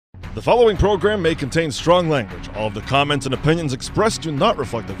The following program may contain strong language. All of the comments and opinions expressed do not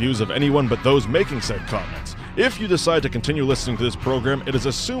reflect the views of anyone but those making said comments. If you decide to continue listening to this program, it is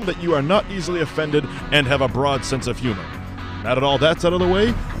assumed that you are not easily offended and have a broad sense of humor. Now that all that's out of the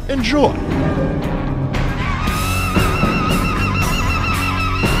way, enjoy!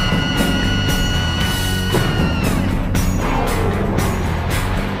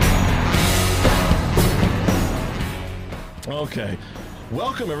 Okay.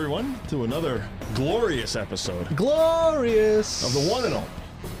 Welcome, everyone, to another glorious episode. Glorious! Of the one and only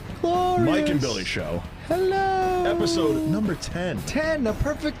Glorious! Mike and Billy Show. Hello! Episode number 10. 10, a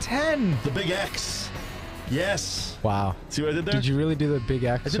perfect 10! The Big X. Yes. Wow. See what I did there? Did you really do the big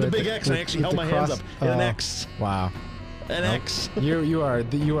X? I did the big X and I actually held my hands up in an X. Wow. An X. You are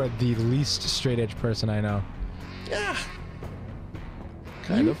the least straight edge person I know. Yeah.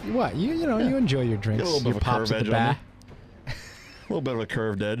 Kind of. What? You enjoy your drinks. Get a little bit your of a pops curve at edge the on me. back. A little bit of a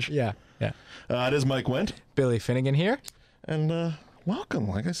curved edge. Yeah. It is Mike Wendt. Billy Finnegan here. And welcome.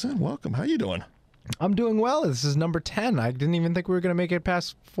 Like I said, welcome. How you doing? I'm doing well. This is number 10. I didn't even think we were going to make it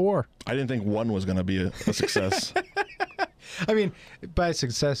past 4. I didn't think 1 was going to be a success. I mean, by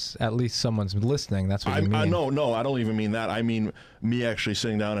success, at least someone's listening. That's what you mean. No, I don't even mean that. I mean me actually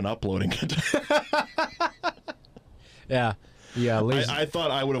sitting down and uploading it. Yeah. I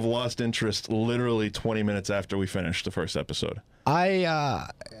thought I would have lost interest literally 20 minutes after we finished the first episode. I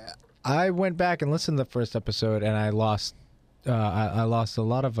went back and listened to the first episode, and I lost a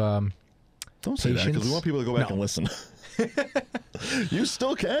lot of Don't say that, because we want people to go back and listen. You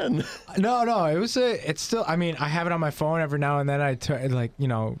still can. No, it's still. I mean, I have it on my phone every now and then. I turn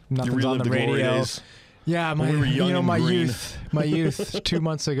nothing's on the radio. Days. Yeah, we were young and my green. youth, 2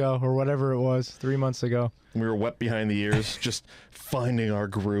 months ago or whatever it was, 3 months ago. We were wet behind the ears, just finding our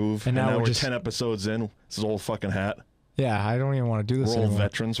groove. And now we're 10 episodes in. This is old fucking hat. Yeah, I don't even want to do this We're anymore. old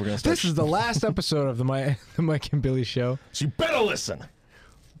veterans. We're gonna start. This is the last episode of the Mike and Billy Show. So you better listen.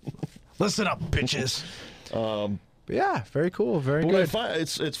 Listen up, bitches. But yeah, very cool, very good.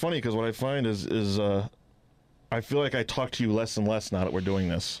 It's funny because what I find is I feel like I talk to you less and less now that we're doing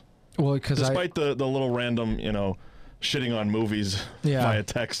this. Well, because despite the little random shitting on movies via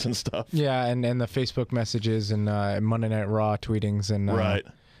text and stuff. Yeah, and the Facebook messages and Monday Night Raw tweetings and right.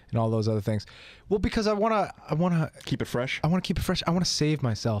 And all those other things. Well, because I wanna keep it fresh. I want to keep it fresh. I want to save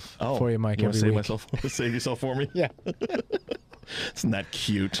myself for you, Mike. You every save week. myself? Save yourself for me? Yeah. Isn't that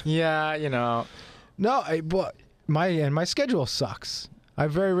cute? Yeah, No, but my schedule sucks. I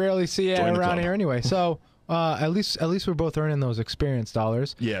very rarely see you around here anyway. So at least we're both earning those experience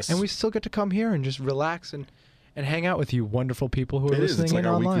dollars. Yes. And we still get to come here and just relax and hang out with you wonderful people who are listening It's like in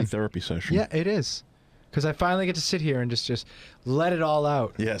our online. weekly therapy session. Yeah, it is. Because I finally get to sit here and just let it all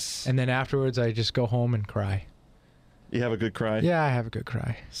out. Yes. And then afterwards, I just go home and cry. You have a good cry? Yeah, I have a good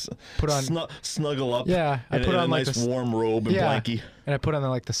cry. Put on snuggle up. Yeah, I put on a nice warm robe and blankie. And I put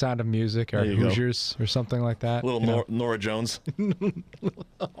on the Sound of Music or Hoosiers or something like that. Little Nora Jones.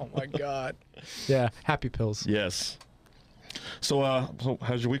 Oh my God. Yeah, happy pills. Yes. So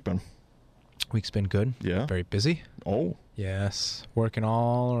how's your week been? Week's been good. Yeah. Very busy. Oh. Yes, working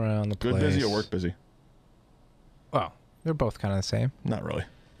all around the place. Good busy or work busy? Well, they're both kind of the same. Not really.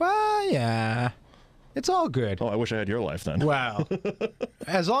 Well, yeah. It's all good. Oh, I wish I had your life then. Wow.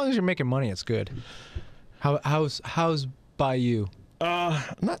 As long as you're making money, it's good. How's by you?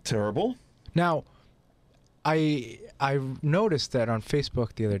 Not terrible. Now, I noticed that on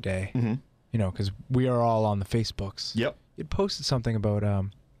Facebook the other day, because we are all on the Facebooks. Yep. It posted something about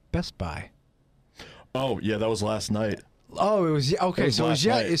Best Buy. Oh, yeah, that was last night. Oh, it was okay. So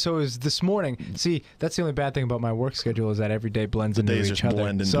it was this morning. See, that's the only bad thing about my work schedule is that every day blends into each other. The days just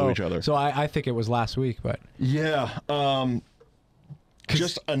blend into each other. So I think it was last week, but yeah,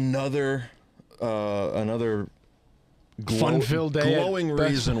 just another fun-filled day. Glowing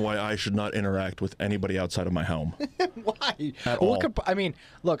reason why I should not interact with anybody outside of my home. Why? At all.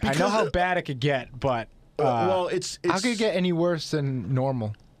 Look, I know how bad it could get, but well, it's how could it get any worse than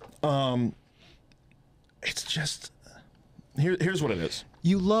normal? It's just. Here's what it is.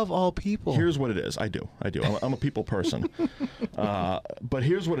 You love all people. Here's what it is. I do. I'm a people person. But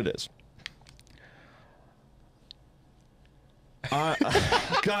here's what it is.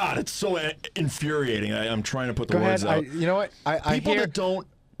 God, it's so infuriating. I'm trying to put the words out. You know what? People that don't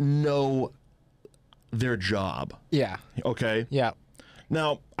know their job. Yeah. Okay? Yeah.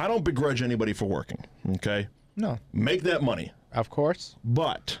 Now, I don't begrudge anybody for working. Okay? No. Make that money. Of course.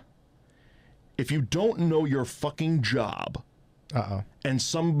 But if you don't know your fucking job and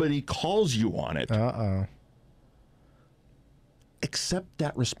somebody calls you on it, accept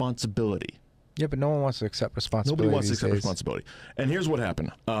that responsibility. Yeah, but no one wants to accept responsibility. Nobody wants to accept days. responsibility. And here's what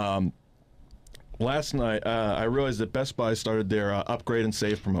happened. Last night, I realized that Best Buy started their upgrade and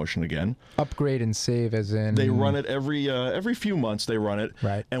save promotion again. Upgrade and save, as in they run it every few months. They run it,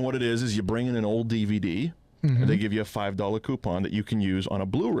 right? And what it is you bring in an old DVD, and they give you a $5 coupon that you can use on a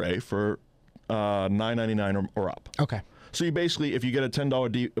Blu-ray for $9.99 or up. Okay. So you basically, if you get a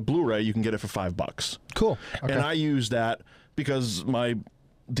 $10 Blu-ray, you can get it for $5. Cool. Okay. And I use that because my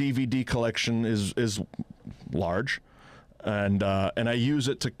DVD collection is large, and I use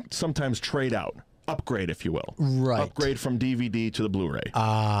it to sometimes trade out. Upgrade, if you will. Right. Upgrade from DVD to the Blu-ray.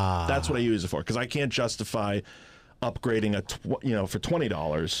 Ah. That's what I use it for, because I can't justify upgrading for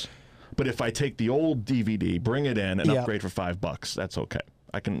 $20. But if I take the old DVD, bring it in, and upgrade for $5, that's okay.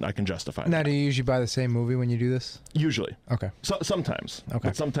 I can justify Now, that. do you usually buy the same movie when you do this? Usually. Okay. So, sometimes. Okay.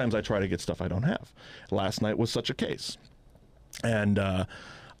 But sometimes I try to get stuff I don't have. Last night was such a case, and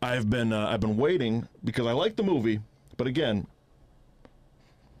I've been waiting because I like the movie, but again,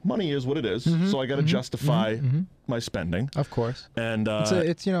 money is what it is, so I got to justify my spending. Of course. And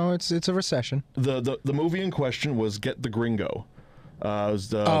it's a recession. The movie in question was Get the Gringo. It was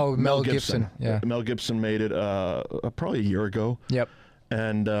the Mel Gibson. Yeah. Mel Gibson made it probably a year ago. Yep.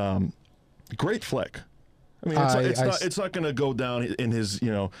 And great flick. I mean, it's not going to go down in his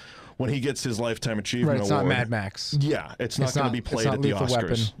when he gets his lifetime achievement award. It's not Mad Max. Yeah, it's not going to be played at the Oscars.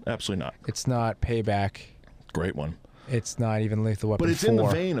 Weapon. Absolutely not. It's not Payback. Great one. It's not even Lethal Weapon. But it's 4. in the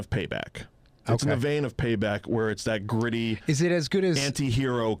vein of Payback. It's in the vein of Payback, where it's that gritty. Is it as good as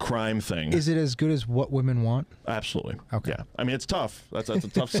anti-hero crime thing? Is it as good as What Women Want? Absolutely. Okay. Yeah. I mean, it's tough. That's a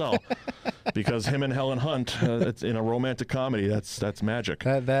tough sell, because him and Helen Hunt, it's in a romantic comedy. That's magic.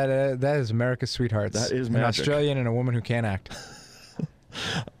 That is America's Sweethearts. That is magic. An Australian and a woman who can't act.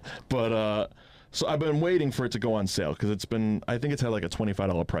 But so I've been waiting for it to go on sale, because I think it's had like a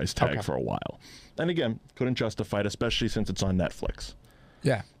 $25 price tag for a while, and again, couldn't justify it, especially since it's on Netflix.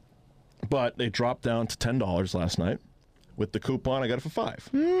 Yeah. But they dropped down to $10 last night. With the coupon, I got it for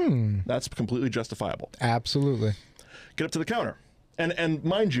 $5. That's completely justifiable. Absolutely. Get up to the counter, and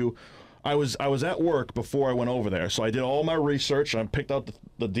mind you, I was at work before I went over there, so I did all my research and I picked out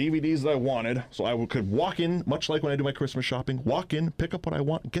the DVDs that I wanted, so I could walk in, much like when I do my Christmas shopping. Walk in, pick up what I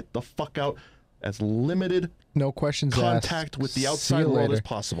want, get the fuck out. As limited no questions contact asked. with the outside world as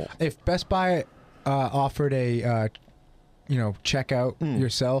possible. If Best Buy offered a check out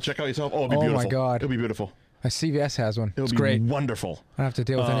yourself. Check out yourself. Oh, it'd be beautiful. Oh my God. It'll be beautiful. CVS has one. It'll It's be great. Wonderful. I don't have to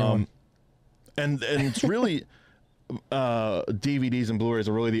deal with anyone. And it's really DVDs and Blu-rays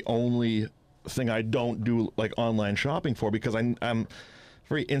are really the only thing I don't do like online shopping for, because I'm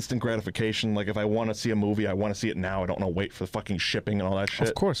very instant gratification. Like if I want to see a movie, I want to see it now. I don't want to wait for the fucking shipping and all that shit.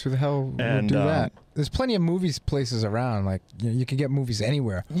 Of course, who the hell would do that? There's plenty of movies places around. Like you can get movies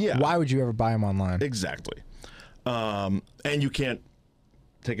anywhere. Yeah. Why would you ever buy them online? Exactly. And you can't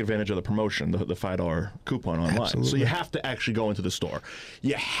take advantage of the promotion, the $5 coupon online. Absolutely. So you have to actually go into the store.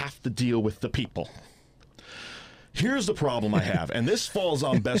 You have to deal with the people. Here's the problem I have, and this falls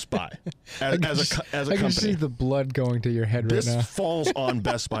on Best Buy as a company. I can see the blood going to your head right now. This falls on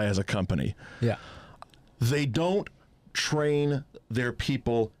Best Buy as a company. Yeah. They don't train their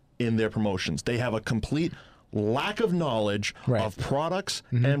people in their promotions. They have a complete lack of knowledge of products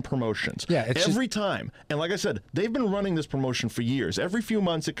and promotions. Yeah, it's every time. And like I said, they've been running this promotion for years. Every few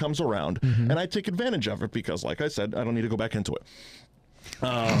months it comes around, and I take advantage of it because, like I said, I don't need to go back into it.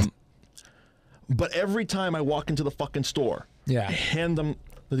 But every time I walk into the fucking store, I hand them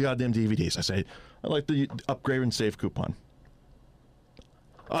the goddamn DVDs. I say, I like the upgrade and save coupon.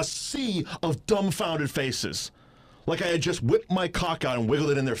 A sea of dumbfounded faces. Like I had just whipped my cock out and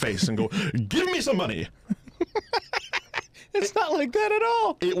wiggled it in their face and go, give me some money. It's not like that at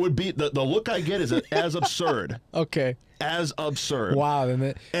all. It would be, the look I get is as absurd. Okay. As absurd. Wow,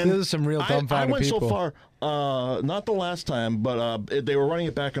 then those are some real dumbfounded I went people. so far, not the last time, but they were running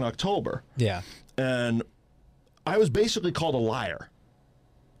it back in October. Yeah. And I was basically called a liar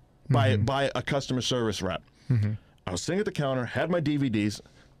by a customer service rep. I was sitting at the counter, had my DVDs,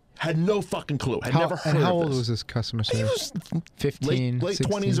 had no fucking clue. Had never heard of this. How old was this customer service? He was 15, late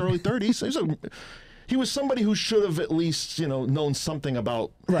 16? 20s, early 30s. He was somebody who should have at least, known something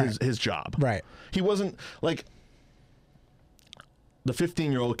about his job. Right. He wasn't like the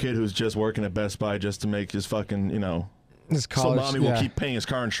 15-year-old kid who's just working at Best Buy just to make his fucking, his college, so mommy will keep paying his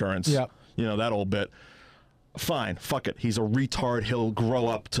car insurance. Yep. That old bit. Fine, fuck it. He's a retard. He'll grow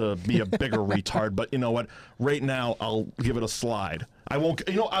up to be a bigger retard. But you know what? Right now, I'll give it a slide. I won't,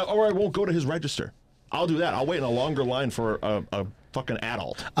 or I won't go to his register. I'll do that. I'll wait in a longer line for a fucking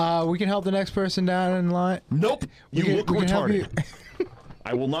adult. We can help the next person down in line. Nope. You look retarded.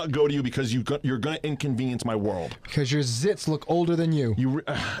 I will not go to you because you're going to inconvenience my world. Because your zits look older than you.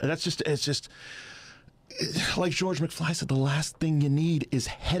 It's just like George McFly said, the last thing you need is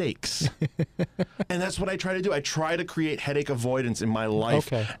headaches. And that's what I try to do. I try to create headache avoidance in my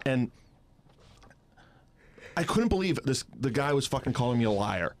life. Okay. And I couldn't believe the guy was fucking calling me a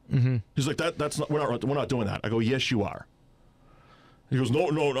liar. Mm-hmm. He's like, that's not, we're not doing that. I go, yes, you are. He goes, no,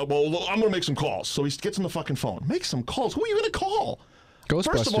 well, I'm going to make some calls. So he gets on the fucking phone. Make some calls. Who are you going to call?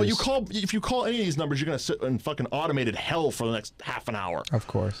 First of all, if you call any of these numbers, you're going to sit in fucking automated hell for the next half an hour. Of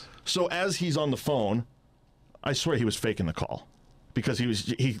course. So as he's on the phone, I swear he was faking the call because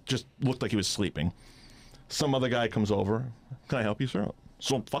he just looked like he was sleeping. Some other guy comes over. Can I help you, sir?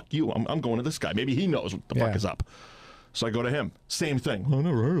 So fuck you. I'm going to this guy. Maybe he knows what the fuck is up. So I go to him. Same thing. I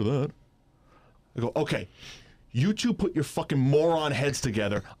never heard of that. I go, okay, you two put your fucking moron heads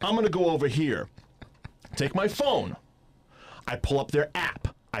together. I'm going to go over here. Take my phone. I pull up their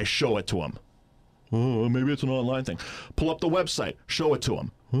app. I show it to him. Oh, maybe it's an online thing. Pull up the website. Show it to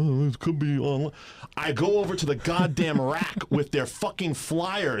him. Oh, it could be online. I go over to the goddamn rack with their fucking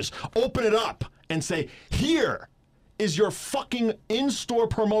flyers. Open it up and say, here is your fucking in-store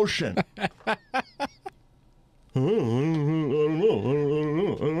promotion. I don't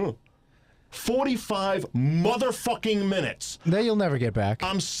know. 45 motherfucking minutes. That you'll never get back.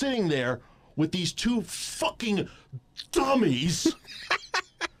 I'm sitting there with these two fucking dummies.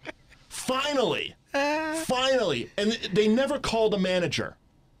 Finally, and they never called a manager.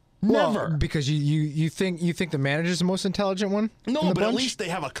 Never. Well, because you think the manager's the most intelligent one? No, but at least they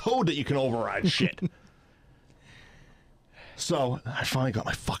have a code that you can override shit. So I finally got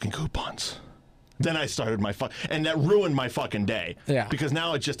my fucking coupons. Then I started my and that ruined my fucking day. Yeah. Because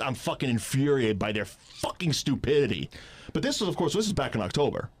now I'm fucking infuriated by their fucking stupidity. But this was, of course, this is back in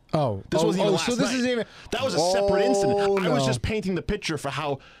October. Oh, this wasn't even last so this night. is even that was a separate incident. I was no. just painting the picture for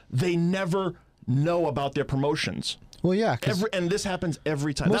how they never know about their promotions. Well, yeah, and this happens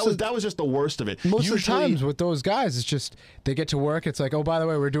every time. That was just the worst of it. Most of the times with those guys, it's just they get to work. It's like, oh, by the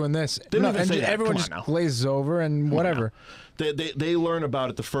way, we're doing this. Everyone just glazes over and whatever. They learn about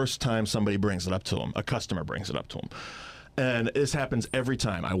it the first time somebody brings it up to them. A customer brings it up to them, and this happens every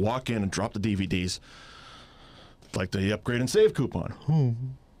time. I walk in and drop the DVDs, like the upgrade and save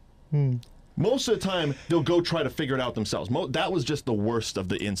coupon. Most of the time, they'll go try to figure it out themselves. That was just the worst of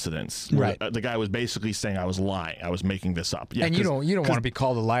the incidents. Right. The guy was basically saying I was lying. I was making this up. Yeah, and you don't want to be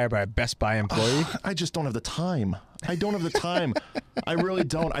called a liar by a Best Buy employee. I just don't have the time. I don't have the time. I really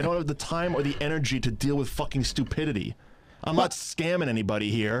don't. I don't have the time or the energy to deal with fucking stupidity. I'm not scamming anybody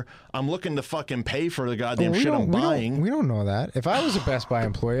here. I'm looking to fucking pay for the goddamn shit I'm buying. We don't know that. If I was a Best Buy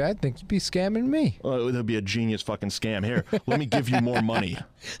employee, I'd think you'd be scamming me. That'd be a genius fucking scam. Here, let me give you more money.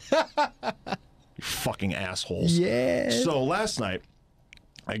 You fucking assholes. Yeah. So last night,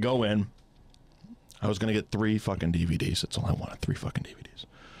 I go in. I was going to get 3 fucking DVDs. That's all I wanted, 3 fucking DVDs.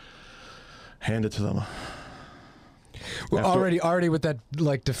 Hand it to them. We're already with that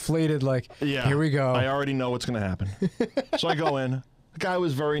like deflated yeah, here we go. I already know what's going to happen. So I go in. The guy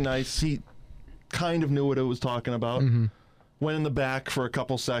was very nice. He kind of knew what it was talking about. Mm-hmm. Went in the back for a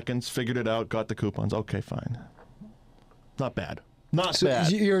couple seconds, figured it out, got the coupons. Okay, fine. Not bad. Not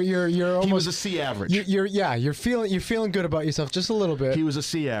bad. You're almost. He was a C average. You're feeling good about yourself just a little bit. He was a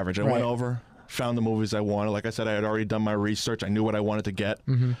C average. I went over, found the movies I wanted. Like I said, I had already done my research. I knew what I wanted to get.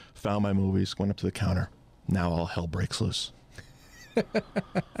 Mm-hmm. Found my movies. Went up to the counter. Now all hell breaks loose.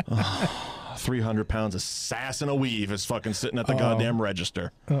 300 pounds of sass and a weave is fucking sitting at the goddamn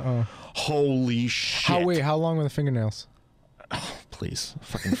register. Holy shit. How long were the fingernails? Oh, please.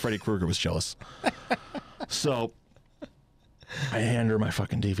 Fucking Freddy Krueger was jealous. So I hand her my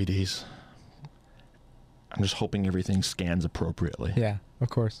fucking DVDs. I'm just hoping everything scans appropriately. Yeah, of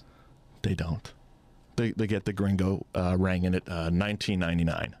course. They don't. They get the gringo ringing at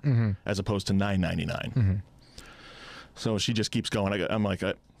 $19.99 as opposed to $9.99. Mm-hmm. So she just keeps going. I'm like,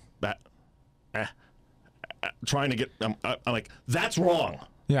 trying to get. I'm like, that's wrong.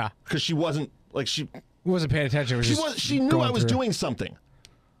 Yeah, because she wasn't like she wasn't paying attention. She knew I was doing something,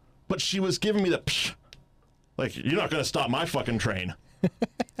 but she was giving me the psh, like, you're not going to stop my fucking train.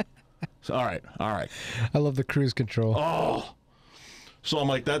 So, all right. I love the cruise control. Oh, so I'm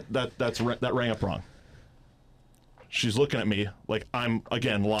like that rang up wrong. She's looking at me like I'm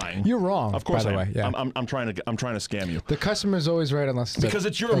again lying. You're wrong. Of course, by the way. Yeah. I'm trying to scam you. The customer's always right unless it's because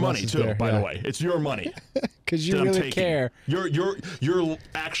it's your money too. By the way, it's your money. Because you really care. You're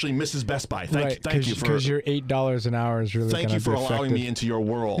actually Mrs. Best Buy. Thank you for because your $8 an hour is really. Thank you for allowing me into your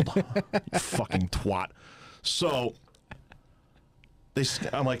world. You fucking twat. So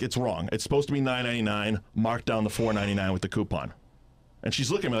I'm like, it's wrong. It's supposed to be $9.99. Mark down the $4.99 with the coupon. And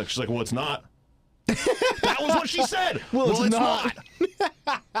she's looking at me like, she's like, well, it's not. That was what she said. Well, it's not.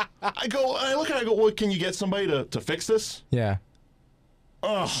 I look at her, I go, well, can you get somebody to fix this? Yeah.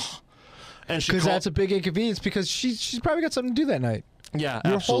 Ugh. And because that's a big inconvenience because she's probably got something to do that night. Yeah,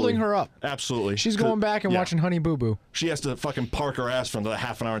 You're holding her up. Absolutely. She's going back and watching Honey Boo Boo. She has to fucking park her ass for another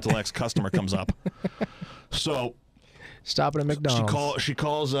half an hour until the next customer comes up. So stopping at McDonald's. She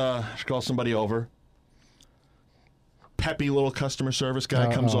calls somebody over. Peppy little customer service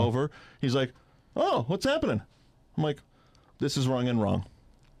guy comes over. He's like, "Oh, what's happening?" I'm like, "This is wrong and wrong."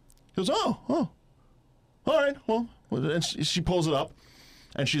 He goes, "Oh, all right, well," and she pulls it up,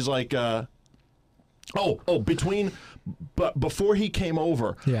 and she's like, but before he came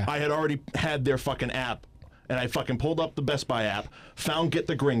over, I had already had their fucking app, and I fucking pulled up the Best Buy app, found Get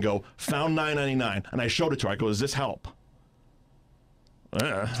the Gringo, found $9.99, and I showed it to her. I go, "Does this help?"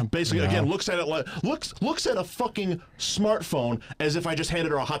 Basically, again, looks at it like looks at a fucking smartphone as if I just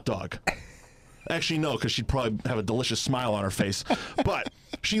handed her a hot dog. Actually, no, because she'd probably have a delicious smile on her face. But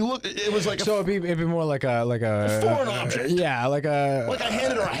she looked. It was like it'd be more like a foreign object. Yeah, like I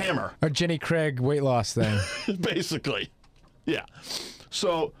handed her a hammer. A Jenny Craig weight loss thing. Basically, yeah.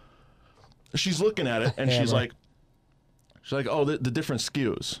 So she's looking at it and she's like, "Oh, the different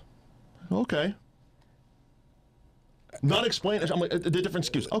SKUs." Okay. Not explain. I'm like, "The different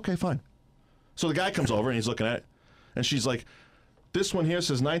SKUs." Okay, fine. So the guy comes over and he's looking at it, and she's like, "This one here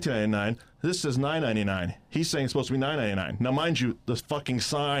says $19.99. This says $9.99. He's saying it's supposed to be $9.99. Now, mind you, the fucking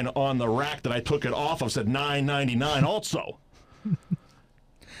sign on the rack that I took it off of said $9.99 also.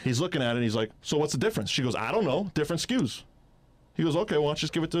 He's looking at it and he's like, "So what's the difference?" She goes, "I don't know. Different SKUs." He goes, "Okay, well, why don't you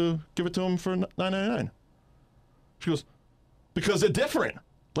just give it to him for $9.99? She goes, "Because they're different."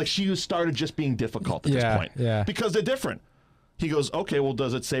 Like she started just being difficult at this point. Yeah. Because they're different. He goes, "Okay, well,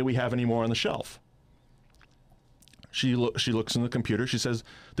 does it say we have any more on the shelf?" She looks in the computer. She says,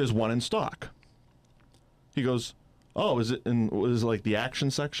 "There's one in stock." He goes, "Oh, is it like the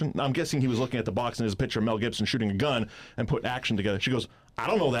action section?" I'm guessing he was looking at the box and there's a picture of Mel Gibson shooting a gun and put action together. She goes, "I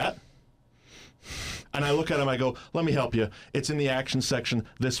don't know that." And I look at him. I go, "Let me help you. It's in the action section.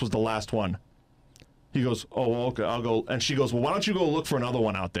 This was the last one." He goes, "Oh, well, okay, I'll go." And she goes, "Well, why don't you go look for another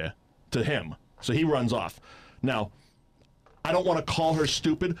one out there?" To him. So he runs off. Now, I don't want to call her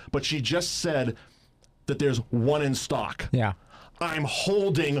stupid, but she just said that there's one in stock. Yeah. I'm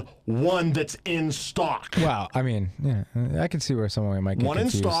holding one that's in stock. Well, I mean, yeah, I can see where someone might get one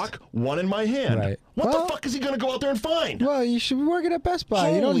confused. in stock, one in my hand. Right. What the fuck is he going to go out there and find? Well, you should be working at Best Buy.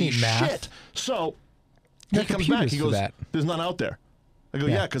 Holy you don't need math. shit. So he comes back. He goes, "There's none out there." I go,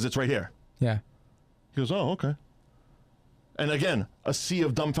 "Yeah, because it's right here." Yeah. He goes, "Oh, okay." And again, a sea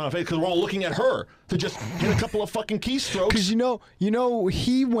of dumbfounded face because we're all looking at her to just hit a couple of fucking keystrokes. Because you know,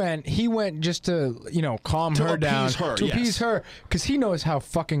 he went just to calm her down, to appease her, because he knows how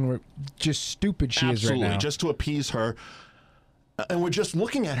fucking just stupid she is right now. Just to appease her, and we're just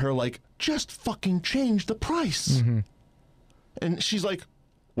looking at her like, just fucking change the price. Mm-hmm. And she's like,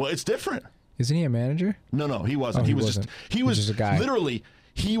 "Well, it's different." Isn't he a manager? No, he wasn't. Oh, he was just a guy. Literally,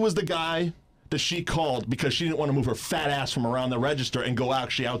 he was the guy that she called because she didn't want to move her fat ass from around the register and go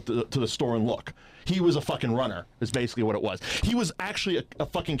actually out to the store and look. He was a fucking runner, is basically what it was. He was actually a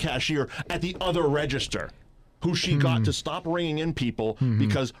fucking cashier at the other register who she got to stop ringing in people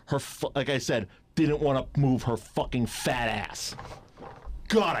because her, like I said, didn't want to move her fucking fat ass.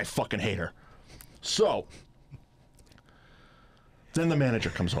 God, I fucking hate her. So, then the manager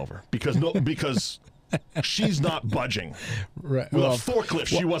comes over because she's not budging. Right. With a forklift,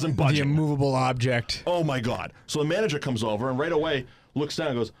 she wasn't budging. The immovable object. Oh, my God. So the manager comes over and right away looks down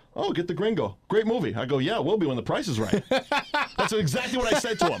and goes, "Oh, Get the Gringo. Great movie." I go, "Yeah, we'll be when the price is right." That's exactly what I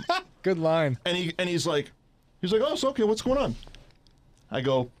said to him. Good line. And he's like, "Oh, it's okay. What's going on?" I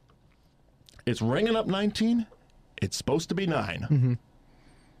go, "It's ringing up 19. It's supposed to be 9. And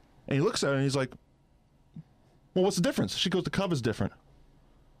he looks at her and he's like, "Well, what's the difference?" She goes, "The cover's different."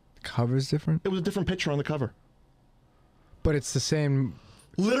 Cover's different? It was a different picture on the cover. But it's the same.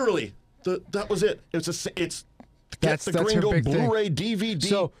 Literally, that was it. It's that's the Gringo her big Blu-ray thing.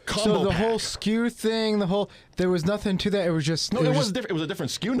 DVD combo So the pack. whole SKU thing, there was nothing to that. It was just it was different. It was a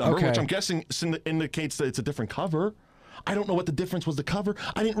different SKU number, Okay. which I'm guessing indicates that it's a different cover. I don't know what the difference was. The cover.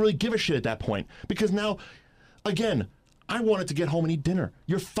 I didn't really give a shit at that point because now, again, I wanted to get home and eat dinner.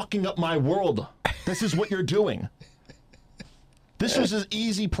 You're fucking up my world. This is what you're doing. This was an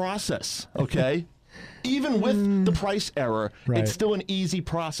easy process, okay? Even with the price error, it's still an easy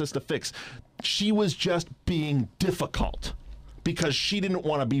process to fix. She was just being difficult because she didn't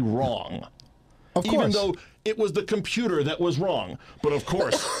want to be wrong. Of course. Even though it was the computer that was wrong. But of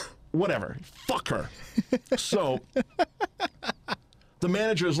course, whatever. Fuck her. So, the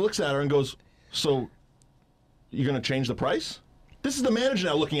manager looks at her and goes, "So, you're going to change the price?" This is the manager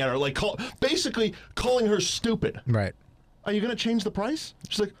now looking at her, like basically calling her stupid. Right. Are you going to change the price?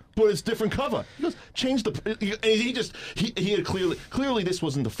 She's like, but it's different cover. He goes, change the. And he had clearly this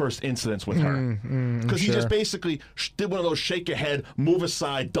wasn't the first incident with her, because he just basically did one of those shake your head, move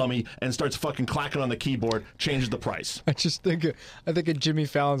aside, dummy, and starts fucking clacking on the keyboard, changes the price. I think of Jimmy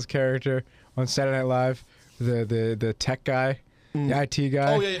Fallon's character on Saturday Night Live, the tech guy. The IT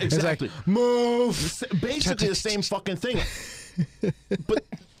guy. Oh yeah, exactly. Like, move. Basically the same fucking thing. But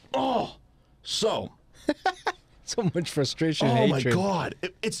so much frustration. And oh hatred. my god,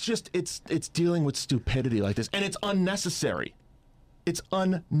 it's just it's dealing with stupidity like this, and it's unnecessary. It's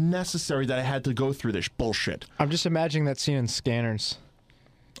unnecessary that I had to go through this bullshit. I'm just imagining that scene in Scanners.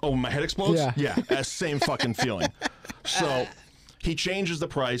 Oh, my head explodes. Yeah, same fucking feeling. So he changes the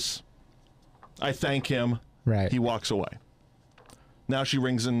price. I thank him. Right. He walks away. Now she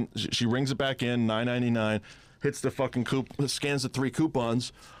rings it back in, $9.99, hits the fucking scans the 3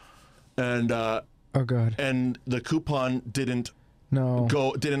 coupons, and oh god, and the coupon didn't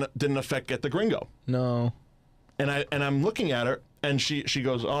affect Get the Gringo. No. And I'm looking at her, and she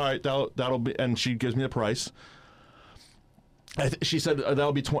goes, all right, that'll be, and she gives me the price. She said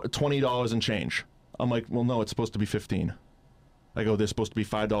that'll be $20 and change. I'm like, well, no, it's supposed to be $15. I go, they're supposed to be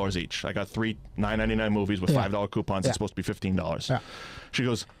 $5 each. I got 3 $9.99 movies with $5 coupons. It's supposed to be $15. Yeah. She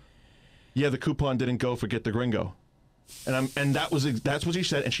goes, yeah, the coupon didn't go for Get the Gringo. And that's what she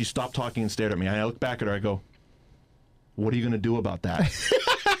said, and she stopped talking and stared at me. I looked back at her, I go, what are you going to do about that?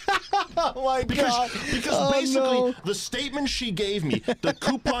 Oh my god. Because basically the statement she gave me, the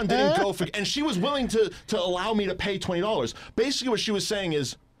coupon didn't go for, and she was willing to allow me to pay $20. Basically what she was saying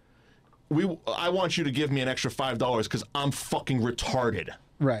is, I want you to give me an extra $5 because I'm fucking retarded.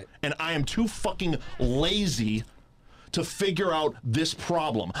 Right. And I am too fucking lazy to figure out this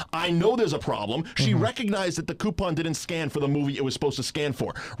problem. I know there's a problem. She recognized that the coupon didn't scan for the movie it was supposed to scan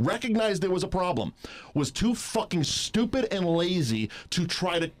for. Recognized there was a problem. Was too fucking stupid and lazy to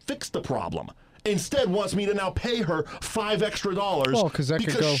try to fix the problem. Instead wants me to now pay her $5 extra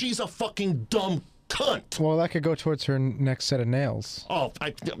because she's a fucking dumb cunt. Well, that could go towards her next set of nails. Oh,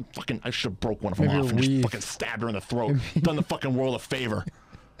 I should have broke one of them off and just fucking stabbed her in the throat. Done the fucking world a favor.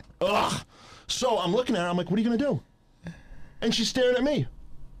 Ugh. So I'm looking at her, I'm like, what are you gonna do? And she's staring at me.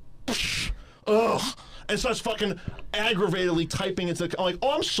 Ugh. And starts fucking aggravatedly typing into the, I'm like,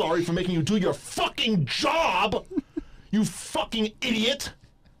 oh, I'm sorry for making you do your fucking job, you fucking idiot.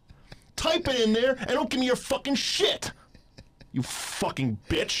 Type it in there and don't give me your fucking shit. You fucking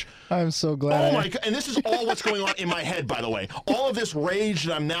bitch. I'm so glad. Oh my god, and this is all what's going on in my head, by the way. All of this rage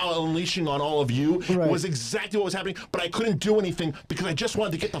that I'm now unleashing on all of you was exactly what was happening, but I couldn't do anything because I just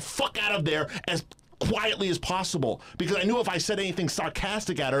wanted to get the fuck out of there as quietly as possible, because I knew if I said anything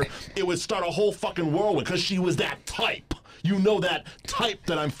sarcastic at her, it would start a whole fucking whirlwind, because she was that type. You know that type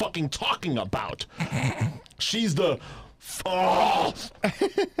that I'm fucking talking about. She's the... Oh.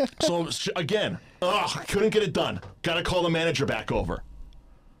 So again, couldn't get it done. Gotta call the manager back over.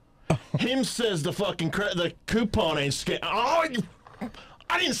 Him says the fucking the coupon ain't scanned. Oh,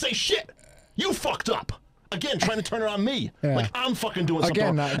 I didn't say shit. You fucked up. Again, trying to turn it on me. Yeah. Like I'm fucking doing something.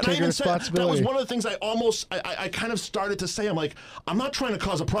 Again, not taking responsibility. That was one of the things I kind of started to say. I'm like, I'm not trying to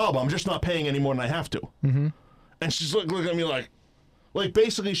cause a problem. I'm just not paying any more than I have to. And she's looking at me like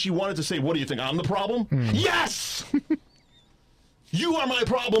basically she wanted to say, what do you think, I'm the problem? Yes! You are my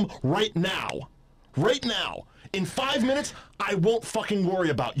problem right now. Right now. In 5 minutes, I won't fucking worry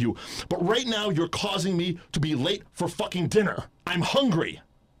about you. But right now, you're causing me to be late for fucking dinner. I'm hungry.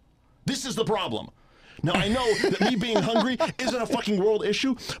 This is the problem. Now, I know that me being hungry isn't a fucking world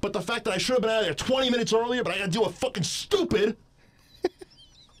issue, but the fact that I should have been out of there 20 minutes earlier, but I gotta deal with fucking stupid,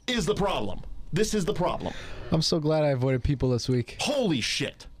 is the problem. This is the problem. I'm so glad I avoided people this week. Holy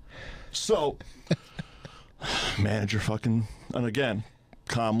shit. So, manager fucking, and again,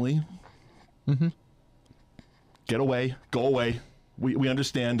 calmly, get away, go away. We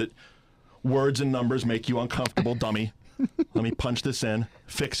understand that words and numbers make you uncomfortable, dummy. Let me punch this in.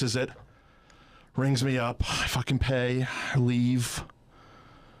 Fixes it. Rings me up. I fucking pay. Leave.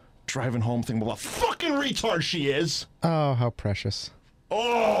 Driving home thinking, well, what a fucking retard she is. Oh, how precious.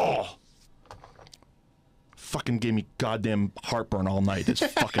 Oh! Fucking gave me goddamn heartburn all night, this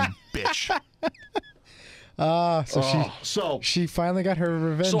fucking bitch. So she finally got her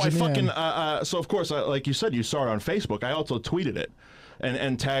revenge. So I fucking so of course, like you said, you saw it on Facebook. I also tweeted it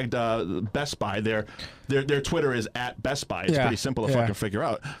and tagged Best Buy. Their Twitter is at Best Buy. It's pretty simple to fucking figure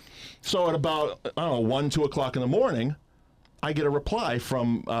out. So at about, I don't know, 1, 2 o'clock in the morning, I get a reply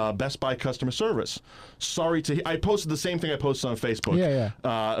from Best Buy customer service. Sorry to. I posted the same thing I posted on Facebook.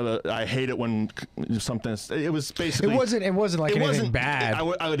 I hate it when something. It was basically. It wasn't like anything bad.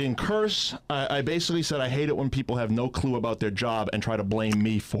 I didn't curse. I basically said I hate it when people have no clue about their job and try to blame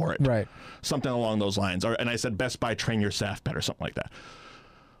me for it. Right. Something along those lines. And I said Best Buy, train your staff better, something like that.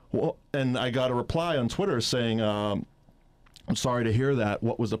 Well, and I got a reply on Twitter saying, "I'm sorry to hear that.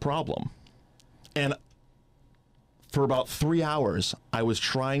 What was the problem?" And for about 3 hours, I was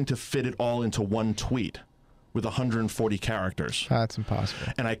trying to fit it all into one tweet with 140 characters. That's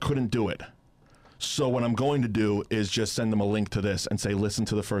impossible. And I couldn't do it. So what I'm going to do is just send them a link to this and say, listen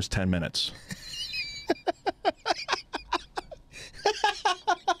to the first 10 minutes.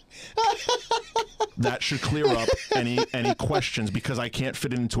 That should clear up any questions, because I can't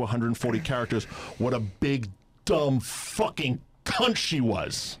fit it into 140 characters. What a big, dumb, fucking cunt she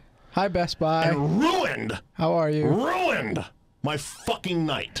was. Hi, Best Buy. And ruined. How are you? Ruined my fucking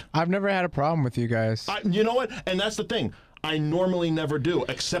night. I've never had a problem with you guys. You know what? And that's the thing. I normally never do,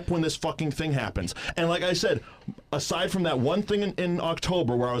 except when this fucking thing happens. And like I said, aside from that one thing in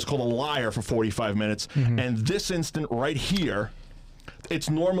October where I was called a liar for 45 minutes, and this instant right here, it's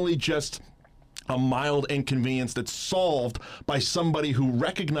normally just a mild inconvenience that's solved by somebody who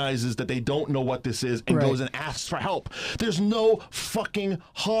recognizes that they don't know what this is and goes and asks for help. There's no fucking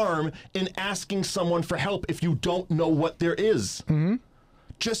harm in asking someone for help if you don't know what there is. And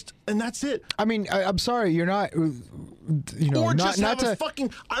that's it. I mean, I'm sorry, you're not, or just have a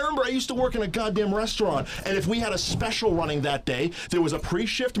fucking. I remember I used to work in a goddamn restaurant, and if we had a special running that day, there was a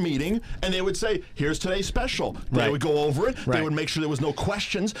pre-shift meeting, and they would say, "Here's today's special." They would go over it. They would make sure there was no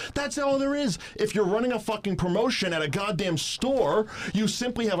questions. That's all there is. If you're running a fucking promotion at a goddamn store, you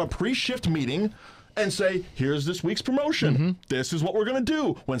simply have a pre-shift meeting and say, here's this week's promotion. This is what we're going to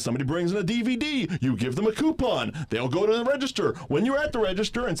do. When somebody brings in a DVD, you give them a coupon. They'll go to the register. When you're at the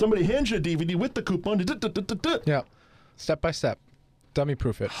register and somebody hands you a DVD with the coupon, yeah, step by step, dummy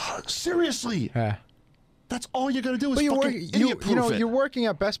proof it. Seriously. Yeah. That's all you got to do is fucking idiot proof it. You're working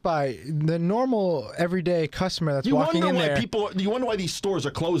at Best Buy. The normal, everyday customer that's walking in there. You wonder why these stores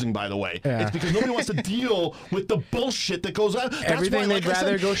are closing, by the way. It's because nobody wants to deal with the bullshit that goes on. Everything they'd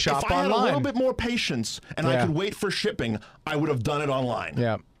rather go shop online. If I had a little bit more patience and I could wait for shipping, I would have done it online.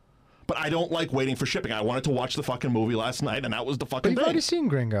 Yeah. But I don't like waiting for shipping. I wanted to watch the fucking movie last night, and that was the fucking thing. You've already seen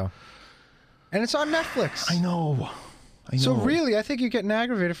Gringo. And it's on Netflix. I know. So really, I think you're getting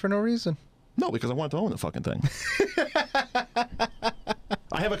aggravated for no reason. No, because I want to own the fucking thing.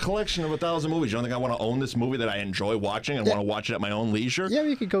 I have a collection of 1,000 movies. You don't think I want to own this movie that I enjoy watching and want to watch it at my own leisure? Yeah,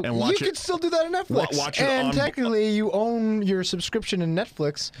 you could go. And watch you could still do that on Netflix. Watch it and technically, you own your subscription in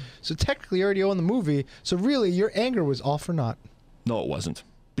Netflix, so technically, you already own the movie. So really, your anger was all for naught. No, it wasn't.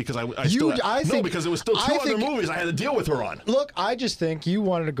 Because because it was still two other movies I had to deal with her on. Look, I just think you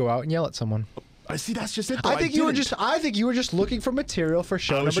wanted to go out and yell at someone. I see. That's just it. Though. I think you were just looking for material for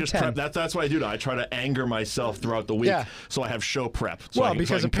show number 10. That's what I do. I try to anger myself throughout the week, so I have show prep. So I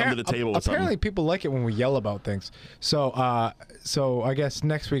can come to the table with apparently people like it when we yell about things. So I guess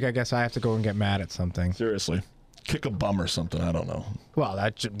next week, I have to go and get mad at something. Seriously, kick a bum or something. I don't know. Well,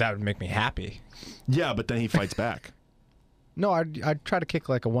 that would make me happy. Yeah, but then he fights back. No, I'd try to kick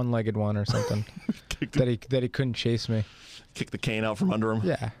like a one-legged one or something that he couldn't chase me. Kick the cane out from under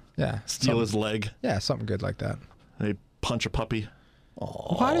him. Yeah. Steal his leg. Yeah, something good like that. They punch a puppy.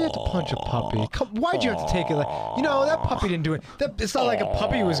 Oh. Why do you have to punch a puppy? Why'd you have to take it? That puppy didn't do it. It's not like a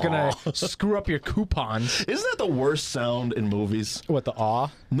puppy was going to screw up your coupons. Isn't that the worst sound in movies? What, the awe?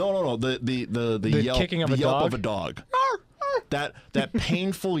 No. The yelp, kicking of the a yelp dog? of a dog. that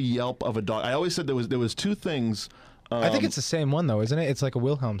painful yelp of a dog. I always said there was two things. I think it's the same one though, isn't it? It's like a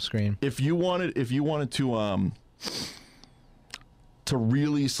Wilhelm scream. If you wanted to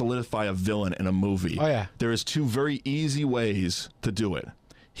really solidify a villain in a movie, there is two very easy ways to do it.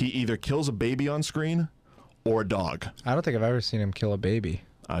 He either kills a baby on screen or a dog. I don't think I've ever seen him kill a baby.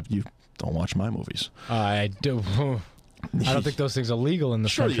 You don't watch my movies. I do. I don't think those things are legal in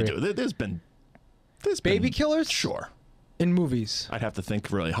this country. Sure you do. There's been baby killers? Sure. In movies. I'd have to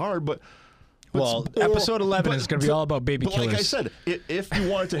think really hard, but... Well, episode 11 is going to be all about baby killers. Like I said, if you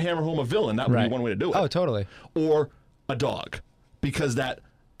wanted to hammer home a villain, that would be one way to do it. Oh, totally. Or a dog. Because that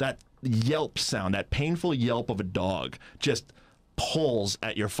yelp sound, that painful yelp of a dog, just pulls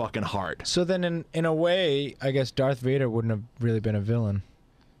at your fucking heart. So then, in a way, I guess Darth Vader wouldn't have really been a villain.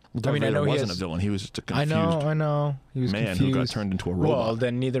 Well, Darth Vader wasn't a villain. He was just a confused I know. He was man confused. Who got turned into a robot. Well,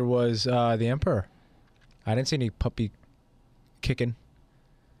 then neither was the Emperor. I didn't see any puppy kicking.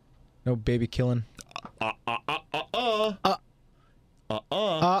 No baby killing.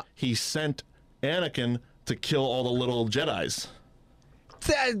 He sent Anakin to kill all the little Jedis.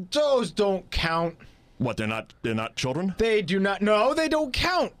 Those don't count. What? They're not children? They do not. No, they don't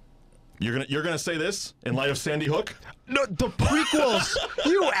count. You're gonna say this in light of Sandy Hook? No, the prequels.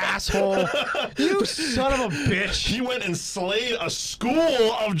 You asshole. You son of a bitch. He went and slayed a school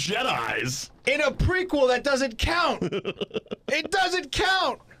of Jedis. In a prequel, that doesn't count. It doesn't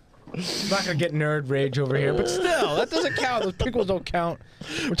count. I'm not gonna get nerd rage over here, but still, that doesn't count. Those prequels don't count.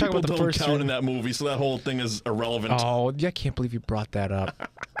 We're talking about the first don't count in that movie, so that whole thing is irrelevant. Oh, I can't believe you brought that up.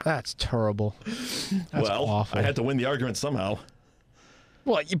 That's terrible. That's awful. I had to win the argument somehow.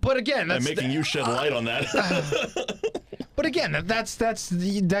 Well, but again, I'm making you shed light on that. But again, that's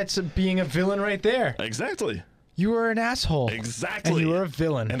being a villain right there. Exactly. You are an asshole. Exactly. And you are a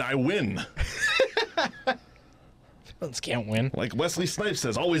villain. And I win. Villains can't win. Like Wesley Snipes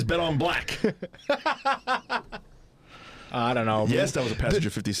says, always bet on black. I don't know. Yes, that was a Passenger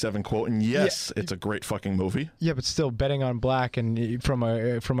 57 quote, and yes, it's a great fucking movie. Yeah, but still, betting on black and from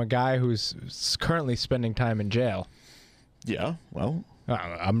a guy who's currently spending time in jail. Yeah, well.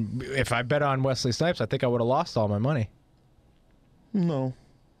 If I bet on Wesley Snipes, I think I would have lost all my money. No.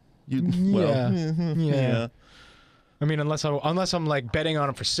 Yeah. I mean, unless I'm like betting on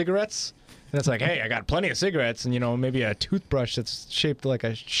him for cigarettes, and it's like, hey, I got plenty of cigarettes, and maybe a toothbrush that's shaped like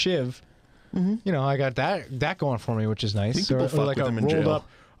a shiv. Mm-hmm. I got that going for me, which is nice. Or like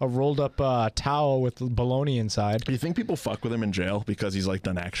a rolled up towel with bologna inside. Do you think people fuck with him in jail because he's like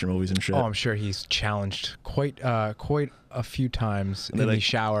done action movies and shit? Oh, I'm sure he's challenged quite a few times in the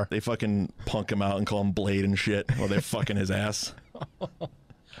shower. They fucking punk him out and call him Blade and shit, or they're fucking his ass.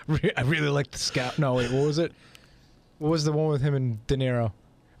 I really like the Scout. No, wait, what was it? What was the one with him and De Niro?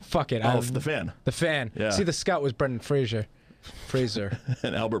 Fuck it. Oh, The Fan. The Fan. Yeah. See, the Scout was Brendan Fraser.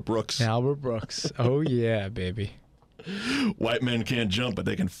 And Albert Brooks. Oh, yeah, baby. White men can't jump, but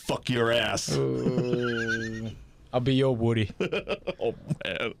they can fuck your ass. I'll be your Woody. Oh,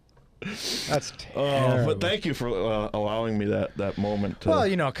 man. That's terrible. But thank you for allowing me that moment. Well,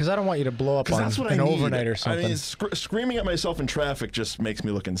 because I don't want you to blow up on an overnight or something. I mean, screaming at myself in traffic just makes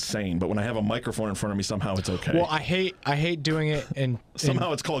me look insane. But when I have a microphone in front of me, somehow it's okay. Well, I hate doing it, and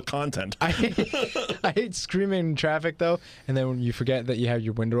somehow it's called content. I hate screaming in traffic though, and then when you forget that you have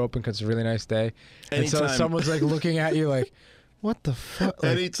your window open because it's a really nice day, and so someone's like looking at you like, what the fuck?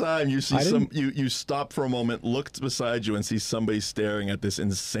 Like, anytime you see you stop for a moment, look beside you, and see somebody staring at this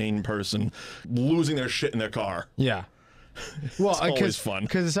insane person losing their shit in their car. Yeah. Well, it's always fun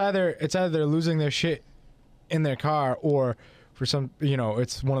because it's either they're losing their shit in their car, or for some,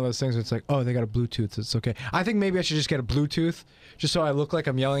 it's one of those things where it's like, oh, they got a Bluetooth, it's okay. I think maybe I should just get a Bluetooth, just so I look like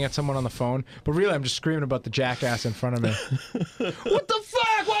I'm yelling at someone on the phone, but really I'm just screaming about the jackass in front of me. What the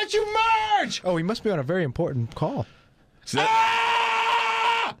fuck? Why'd you merge? Oh, he must be on a very important call. See,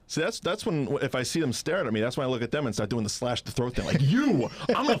 that's when, if I see them staring at me, that's when I look at them and start doing the slash the throat thing. Like,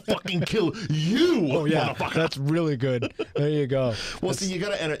 I'm gonna fucking kill you. Oh yeah, that's really good. There you go. Well, see, you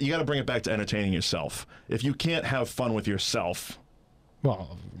gotta bring it back to entertaining yourself. If you can't have fun with yourself,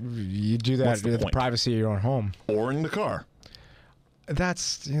 well, you do that at the privacy of your own home or in the car.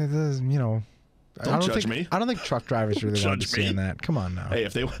 That's Don't judge me. I don't think truck drivers really want to be seeing that. Come on now. Hey,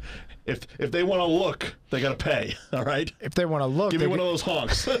 if they want to look, they gotta pay. All right. If they want to look, give me one of those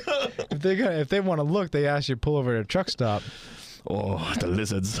honks. if they want to look, they ask you to pull over to a truck stop. Oh, the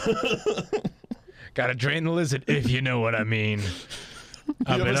lizards. Gotta drain the lizard, if you know what I mean.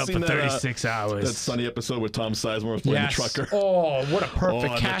 I've been up for 36 hours. That Sunny episode where Tom Sizemore was playing the trucker. Oh, what a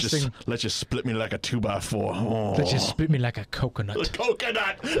perfect casting. Let you split me like a 2x4. Oh. Let you split me like a coconut. A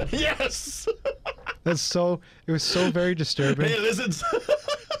coconut. Yes. It was so very disturbing. Hey, lizards.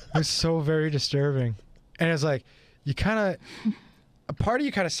 It was so very disturbing. And it's like, a part of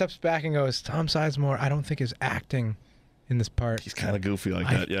you kind of steps back and goes, Tom Sizemore, I don't think is acting in this part. He's kind of goofy like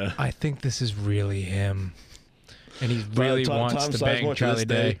that, yeah. I think this is really him. And he really wants to bang Charlie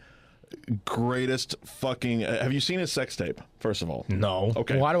Day. Greatest fucking... have you seen his sex tape, first of all? No.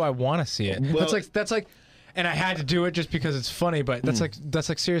 Okay. Why do I want to see it? Well, that's like... And I had to do it just because it's funny, but that's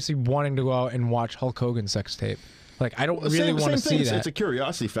like seriously wanting to go out and watch Hulk Hogan's sex tape. Like, I don't really want to see that. It's a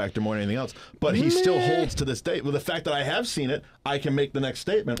curiosity factor more than anything else. But he still holds to this day. With the fact that I have seen it, I can make the next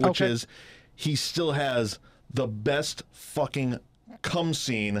statement, which is he still has the best fucking cum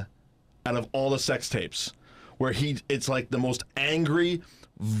scene out of all the sex tapes. Where it's like the most angry,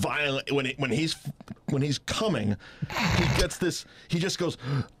 violent, when he's coming, he gets this, he just goes,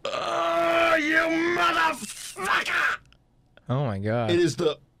 "Oh, you motherfucker!" Oh my God. It is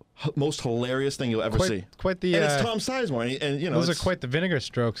the most hilarious thing you'll ever see. Quite the... and it's Tom Sizemore, and those are quite the vinegar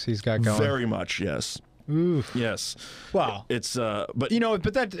strokes he's got going. Very much, yes. Oof. Yes. Wow. It's but You know,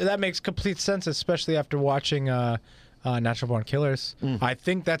 but that makes complete sense, especially after watching Natural Born Killers. I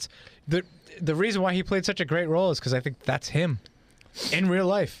think that's the reason why he played such a great role is because I think that's him in real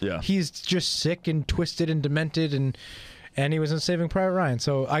life. Yeah. He's just sick and twisted and demented, and he was in Saving Private Ryan.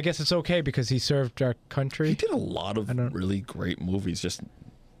 So I guess it's okay because he served our country. he did a lot of really great movies.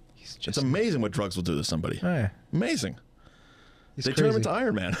 It's amazing what drugs will do to somebody. Oh, yeah. Amazing. He's They crazy. turn him into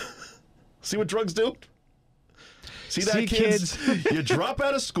Iron Man. See what drugs do? See that, See, kids? You drop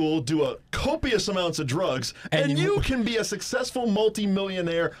out of school, do a copious amounts of drugs, and you can be a successful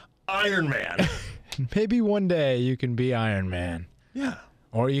multi-millionaire Iron Man. Maybe one day you can be Iron Man. Yeah.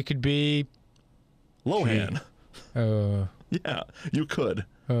 Or you could be Lohan. Yeah, you could.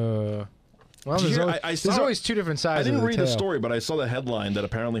 Well, Did you hear- there's always two different sides. I didn't of the read tale. the story, but I saw the headline that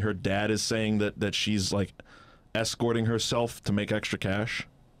apparently her dad is saying that she's like escorting herself to make extra cash.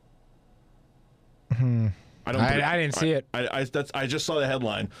 I didn't see it. I just saw the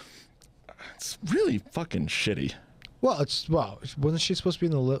headline. It's really fucking shitty. Well, wasn't she supposed to be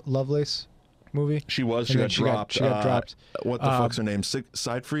in the Lovelace movie? She was. She And got then dropped. She got dropped. What the fuck's her name?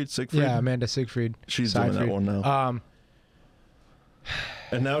 Siegfried? Yeah, Amanda Siegfried. She's doing that one now.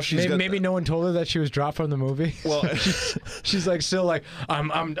 And now she's maybe no one told her that she was dropped from the movie. Well, she's like still like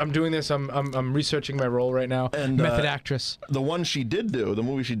I'm doing this. I'm researching my role right now. And method actress. The one she did do, the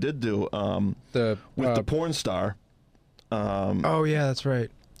movie she did do, with the porn star. Oh yeah, that's right.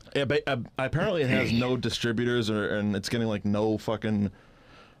 Yeah, apparently it has no distributors and it's getting like no fucking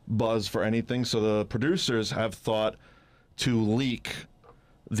buzz for anything. So the producers have thought to leak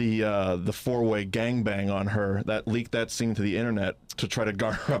the four-way gangbang on her, leak that scene to the internet to try to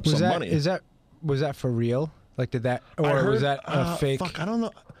garner up some money. Was that for real? Like, did that, or was that a fake? Fuck, I don't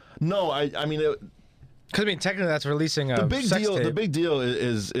know. No, I mean, because I mean, technically, that's releasing a sex tape. The big deal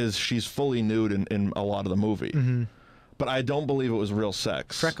is she's fully nude in a lot of the movie, but I don't believe it was real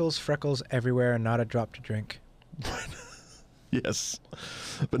sex. Freckles everywhere, and not a drop to drink. Yes,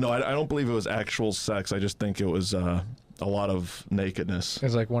 but no, I don't believe it was actual sex. I just think it was a lot of nakedness.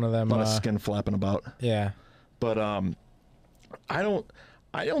 It's like one of them. A lot of skin flapping about. Yeah, but I don't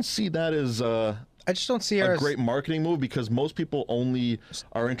see that as I just don't see her a as great marketing move because most people only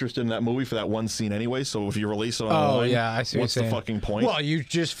are interested in that movie for that one scene anyway. So if you release it online, I see what's what you're the saying. fucking point? Well, you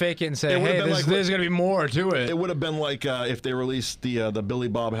just fake it and say, It would've hey, been like- there's gonna be more to it. It would have been like if they released the Billy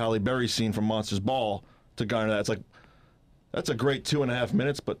Bob Halle Berry scene from Monsters Ball to garner that. It's like, that's a great 2.5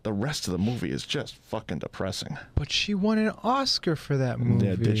 minutes, but the rest of the movie is just fucking depressing. But she won an Oscar for that movie.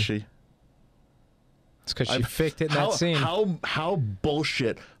 Yeah, did she? It's because she faked it in that scene. How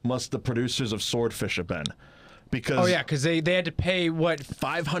bullshit must the producers of Swordfish have been? Because because they had to pay what?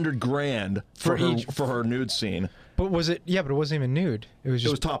 $500,000 for her nude scene. But was it? Yeah, but it wasn't even nude. It was just.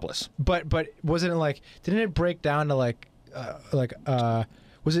 It was topless. But wasn't it like? Didn't it break down to like?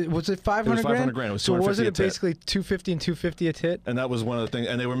 Was it 500 grand? It was 500 grand. It was so wasn't it 250 a tit. basically 250 and 250 a tit? And that was one of the things.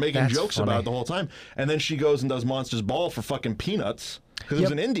 And they were making That's jokes funny. about it the whole time. And then she goes and does Monsters Ball for fucking peanuts. Because it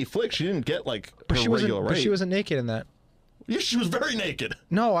was an indie flick. She didn't get like her regular rate. But she wasn't naked in that. Yeah, she was very naked.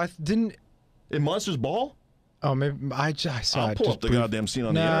 No, I didn't. In Monsters Ball? Oh, maybe I saw I'll it. pull just up the brief. goddamn scene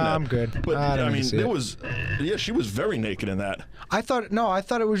on the Nah, internet. I'm good. But I don't I need mean, to see there it. was, she was very naked in that. I thought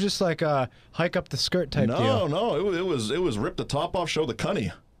it was just like a hike up the skirt type deal. No, it was rip the top off, show the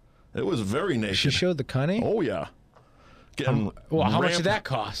cunny. It was very naked. She showed the cunny? Oh yeah. Getting How much did that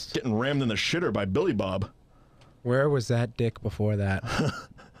cost? Getting rammed in the shitter by Billy Bob. Where was that dick before that?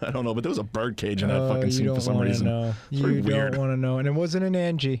 I don't know, but there was a bird cage in that fucking scene for some reason. Know. It's You very weird. don't want to know. And it wasn't an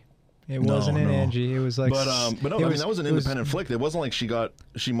Angie. It wasn't an Angie. It was like. But no, I mean that was an independent flick. It wasn't like she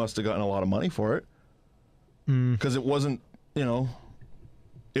must have gotten a lot of money for it. Because it wasn't,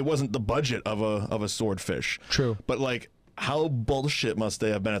 it wasn't the budget of a Swordfish. True. But like, how bullshit must they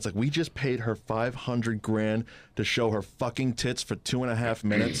have been? It's like, we just paid her $500,000 to show her fucking tits for 2.5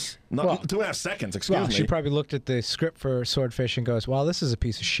 minutes. Not 2.5 seconds, excuse me. She probably looked at the script for Swordfish and goes, "Well, this is a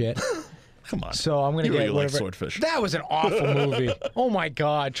piece of shit." Come on. So I'm gonna You get really like whatever. Swordfish. That was an awful movie. Oh my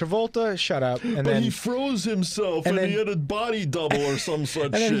God, Travolta, shut up. And But then he froze himself and he had a body double or some such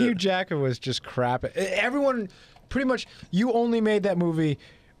and then shit. Hugh Jackman was just crap. Everyone, pretty much, you only made that movie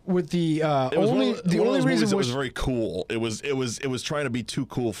with the only reason it was very cool. It was trying to be too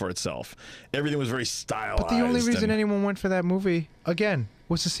cool for itself. Everything was very stylized. But the only reason and, anyone went for that movie again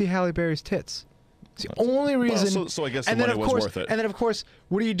was to see Halle Berry's tits. It's the only reason. So I guess the and then money of was course, worth it. And then of course,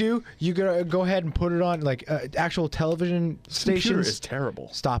 what do? You gotta go ahead and put it on like actual television stations. Computer is terrible.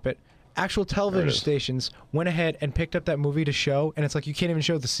 Stop it. Actual television stations went ahead and picked up that movie to show, and it's like you can't even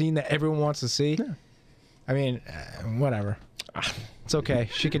show the scene that everyone wants to see. Yeah. I mean, whatever. It's okay.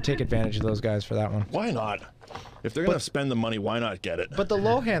 She could take advantage of those guys for that one. Why not? If they're going to spend the money, why not get it? But the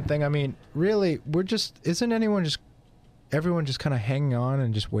Lohan thing, I mean, really, isn't everyone just kind of hanging on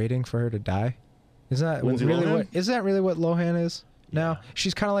and just waiting for her to die? Is that Lindsay really Lohan? is that really what Lohan is now?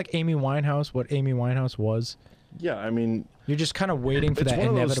 She's kind of like Amy Winehouse, what Amy Winehouse was. Yeah, I mean, you're just kind of waiting for that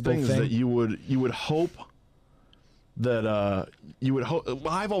inevitable thing. It's one of those things thing. that you would hope that you would hope. Well,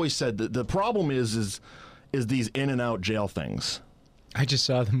 I've always said that the problem is these in and out jail things. I just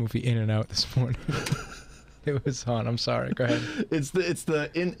saw the movie In and Out this morning. It was on. I'm sorry. Go ahead. It's the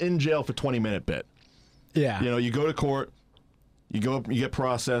in jail for 20-minute bit. Yeah. You know, you go to court, you get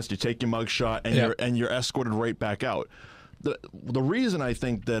processed, you take your mug shot, and you're escorted right back out. The reason I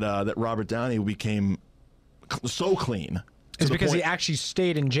think that Robert Downey became so clean is because he actually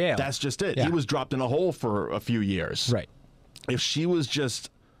stayed in jail. That's just it. Yeah. He was dropped in a hole for a few years. Right. If she was just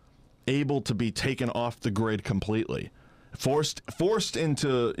able to be taken off the grid completely, forced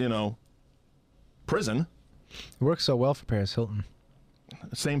into, prison. It works so well for Paris Hilton.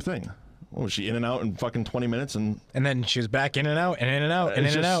 Same thing. What was she in and out in fucking 20 minutes and then she was back in and out and in and out and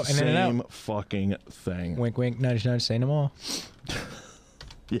in and out and in and out. Same fucking thing. Wink, wink, nudge, nudge, say no more.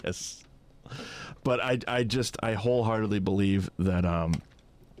 Yes. But I wholeheartedly believe that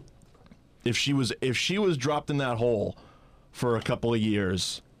if she was dropped in that hole for a couple of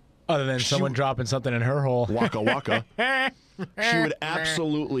years, other than someone dropping something in her hole, waka waka, she would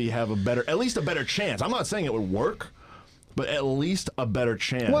absolutely have at least a better chance. I'm not saying it would work, but at least a better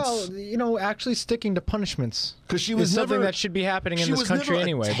chance. Well, actually sticking to punishments, because she was something that should be happening in this country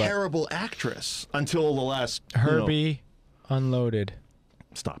anyway. She was never a terrible actress until the last Herbie Unloaded.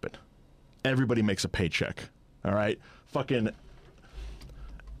 Stop it. Everybody makes a paycheck. All right, fucking.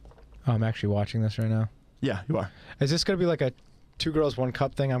 Oh, I'm actually watching this right now. Yeah, you are. Is this gonna be like a 2 Girls 1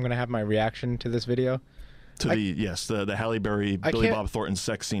 Cup thing? I'm gonna have my reaction to this video. To the Halle Berry Billy Bob Thornton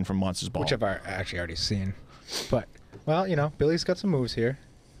sex scene from Monsters Ball, which I've actually already seen. But well, Billy's got some moves here.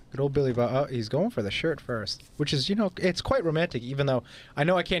 Good old Billy Bob. Oh, he's going for the shirt first, which is it's quite romantic. Even though I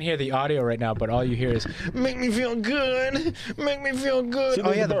know I can't hear the audio right now, but all you hear is "Make me feel good, make me feel good." See,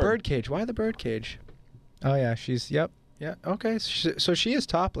 oh yeah, the bird cage. Why the bird cage? Oh yeah, yeah. Okay, so she is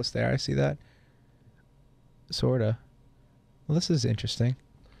topless there. I see that. Sorta. Well, this is interesting.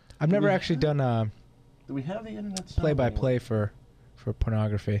 I've never actually done do we have the internet sound play-by-play for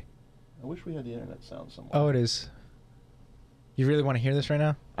pornography. I wish we had the internet sound somewhere. Oh, it is. You really want to hear this right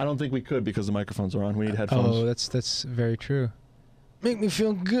now? I don't think we could because the microphones are on. We need headphones. Oh, that's very true. Make me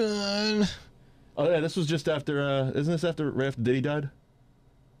feel good. Oh yeah, this was just after. Isn't this right after Diddy died?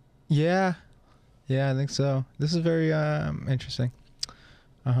 Yeah, I think so. This is very interesting.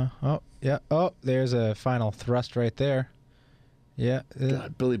 Oh yeah. Oh, there's a final thrust right there. Yeah.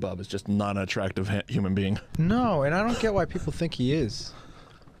 God, Billy Bob is just not an attractive human being. No, and I don't get why people think he is.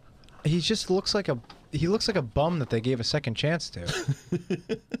 He just looks like a bum that they gave a second chance to.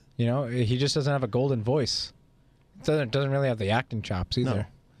 He just doesn't have a golden voice. Doesn't really have the acting chops either. No,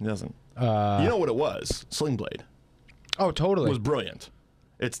 he doesn't. You know what it was? Sling Blade. Oh, totally. It was brilliant.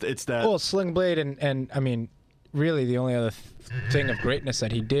 It's that. Well, Sling Blade and I mean, really the only other thing of greatness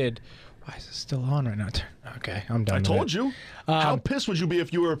that he did. Why is it still on right now? Okay, I'm done. I told you. How pissed would you be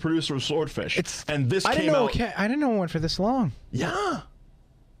if you were a producer of Swordfish and this came out? I didn't know it went for this long. Yeah.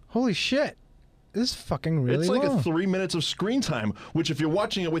 Holy shit. This is fucking really long. It's like a 3 minutes of screen time, which if you're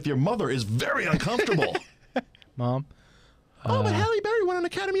watching it with your mother is very uncomfortable. Mom. Oh, but Halle Berry won an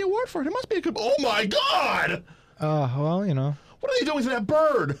Academy Award for it. It must be a good. Oh my God. Well, What are they doing to that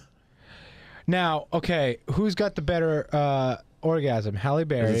bird? Now, okay, who's got the better orgasm? Halle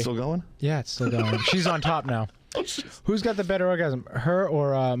Berry. Is it still going? Yeah, it's still going. She's on top now. Oh, who's got the better orgasm? Her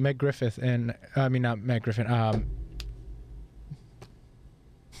or Meg Griffith? Not Meg Griffin.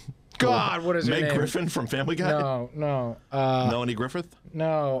 God, what is her name? Meg Griffin from Family Guy? No. Melanie Griffith?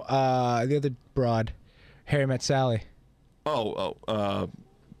 No, the other broad. Harry Met Sally. Meg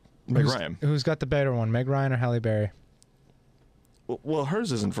Ryan. Who's got the better one, Meg Ryan or Halle Berry? Well,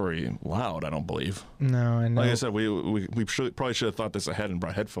 hers isn't very loud, I don't believe. No, I know. Like I said, we probably should have thought this ahead and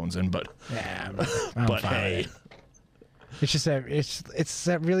brought headphones in, but yeah, but hey, it's just that it's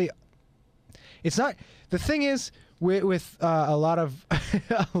that really. It's not. The thing is with a lot of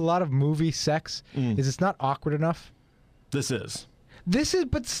a lot of movie sex is it's not awkward enough. This is,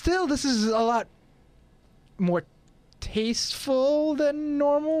 but still, this is a lot more tasteful than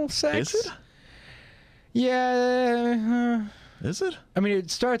normal sex. Is it? Yeah. Is it? I mean, it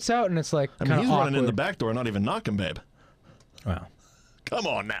starts out and it's like he's running in the awkward. back door, not even knocking, babe. Well, come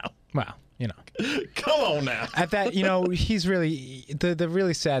on now. Well, come on now. At that, he's really the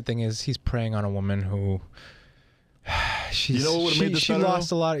really sad thing is he's preying on a woman who You know what would have made this she better, lost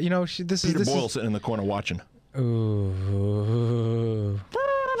though? a lot. You know, Peter Boyle sitting in the corner watching. Ooh.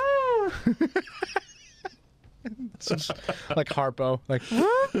 Like Harpo. Like.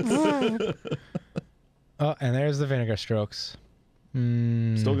 Oh, and there's the vinegar strokes.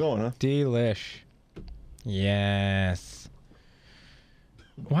 Still going, huh? Delish. Yes.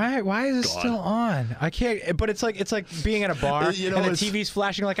 Why is it still on? I can't. But it's like being at a bar and the TV's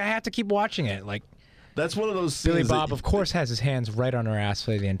flashing. Like I have to keep watching it. Like that's one of those. Billy Bob, of course, has his hands right on her ass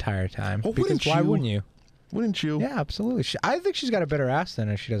for the entire time. Well, because why wouldn't you? Wouldn't you? Yeah, absolutely. I think she's got a better ass than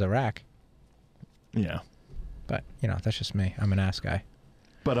her. She does a rack. Yeah. But that's just me. I'm an ass guy.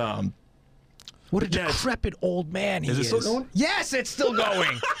 But what a decrepit old man he is. Is it still going? Yes, it's still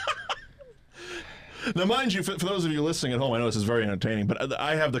going. Now, mind you, for those of you listening at home, I know this is very entertaining, but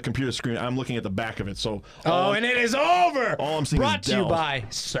I have the computer screen. I'm looking at the back of it, so. And it is over. All I'm seeing Brought is to you Dell. by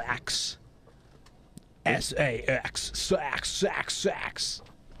Sax. S-A-X. Sax.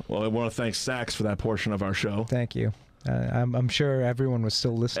 Well, I want to thank Sax for that portion of our show. Thank you. I'm sure everyone was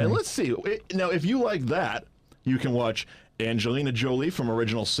still listening. And let's see. Now, if you like that, you can watch Angelina Jolie from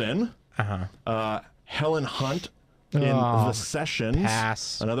Original Sin. Helen Hunt in The Sessions.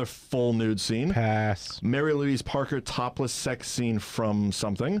 Pass. Another full nude scene. Pass. Mary Louise Parker topless sex scene from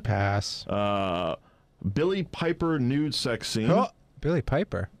something. Pass. Billy Piper nude sex scene. Oh, Billy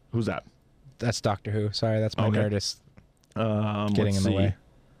Piper. Who's that? That's Doctor Who. Sorry, that's my nerdist getting in the way.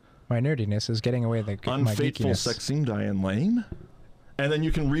 My nerdiness is getting away with my Unfaithful geekiness. sex scene, Diane Lane. And then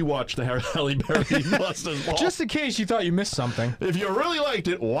you can rewatch the Halle Berry Bust as Ball. Just in case you thought you missed something. If you really liked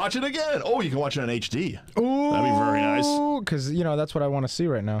it, watch it again. Oh, you can watch it on HD. Ooh, that'd be very nice. Because that's what I want to see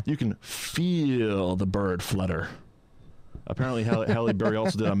right now. You can feel the bird flutter. Apparently, Halle Berry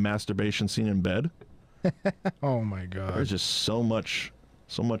also did a masturbation scene in bed. Oh my God! There's just so much.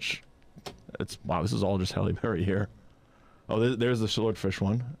 Wow, this is all just Halle Berry here. Oh, there's the swordfish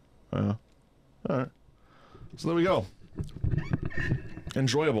one. All right. So there we go.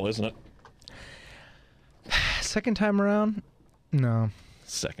 Enjoyable, isn't it? Second time around? No.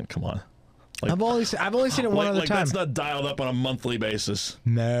 Second, come on. I've only seen it one other time. That's not dialed up on a monthly basis.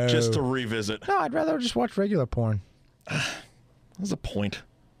 No. Just to revisit. No, I'd rather just watch regular porn. What's the point?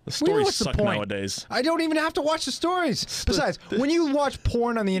 The stories suck nowadays. I don't even have to watch the stories. Besides, when you watch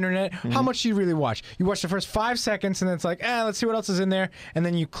porn on the internet, how much do you really watch? You watch the first 5 seconds, and then it's like, let's see what else is in there, and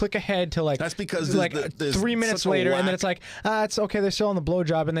then you click ahead to That's because there's 3 minutes later, and then it's like, it's okay, they're still on the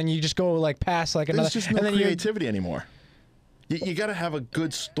blowjob, and then you just go past another. There's just no and then creativity anymore. You got to have a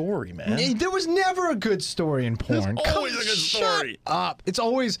good story, man. There was never a good story in porn. There's always a good story. Shut up. It's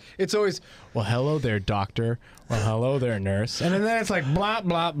always, well, hello there, doctor. Well, hello there, nurse. And then it's like blah,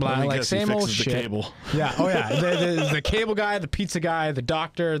 blah, blah. Like same old shit. The cable. Yeah. Oh, yeah. The cable guy, the pizza guy, the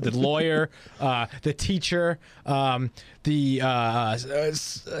doctor, the lawyer, the teacher, the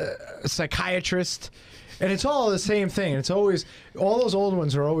psychiatrist. And it's all the same thing. It's always, all those old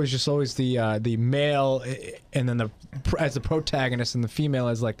ones are always the male, and then as the protagonist, and the female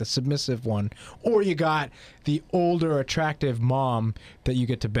as like the submissive one. Or you got the older, attractive mom that you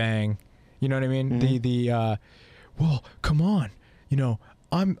get to bang. You know what I mean? Mm-hmm. Well, come on.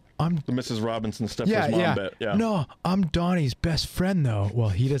 I'm the Mrs. Robinson Stepford's mom bit. Yeah. No, I'm Donnie's best friend though. Well,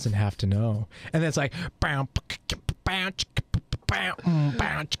 he doesn't have to know. And then it's like,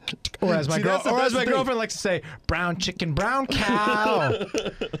 or as my girlfriend likes to say, brown chicken, brown cow.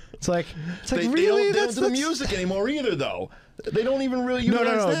 It's like really? They don't do the music anymore either, though. They don't even really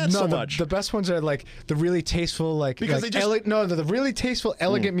utilize that so much. The best ones are like the really tasteful, the really tasteful,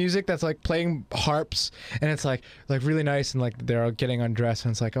 elegant music that's like playing harps, and it's like really nice, and like they're all getting undressed,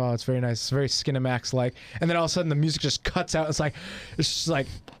 and it's like, oh, it's very nice, it's very Skinamax like, and then all of a sudden the music just cuts out. It's just like.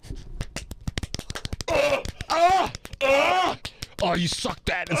 Oh, you sucked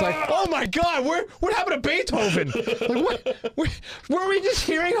that. It's like, oh my God, what happened to Beethoven? Like, were we just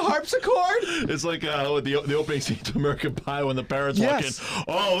hearing harpsichord? It's like the opening scene to American Pie when the parents walk in.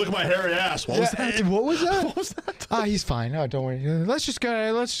 Oh, look at my hairy ass. What was that? What was that? What was that? He's fine. Oh, don't worry. Let's just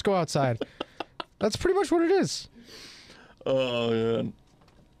go outside. That's pretty much what it is. Oh man.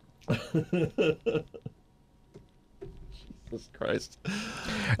 Jesus Christ.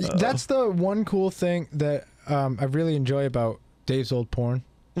 That's the one cool thing that I really enjoy about Dave's old porn.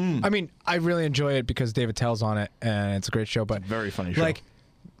 I mean, I really enjoy it because Dave Attell's on it, and it's a great show. But very funny show. Like,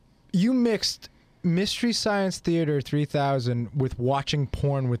 you mixed Mystery Science Theater 3000 with watching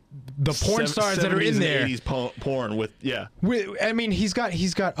porn with the porn stars that are in there. 80s porn with I mean, he's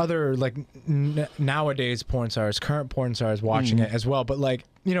got other like nowadays porn stars, current porn stars watching it as well. But like,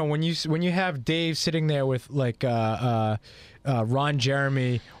 when you have Dave sitting there with like Ron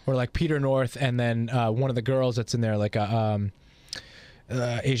Jeremy or like Peter North, and then one of the girls that's in there, like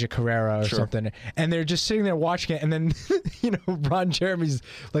Asia Carrera or something, and they're just sitting there watching it, and then you know, Ron Jeremy's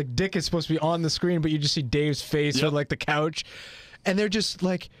like dick is supposed to be on the screen, but you just see Dave's face on like the couch, and they're just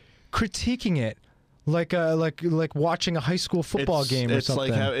like critiquing it like watching a high school football game or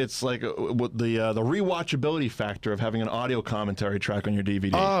something. It's like the rewatchability factor of having an audio commentary track on your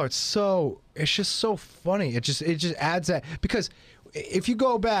DVD. Oh, it's just so funny. It just adds that, because if you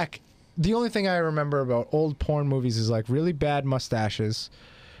go back, the only thing I remember about old porn movies is like really bad mustaches,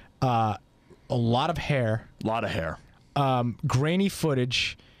 a lot of hair, grainy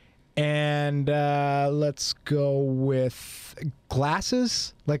footage, and let's go with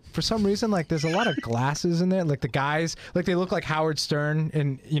glasses. Like for some reason, like there's a lot of glasses in there. Like the guys, like they look like Howard Stern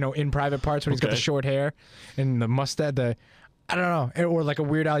in Private Parts when he's got the short hair and the mustache. I don't know, or like a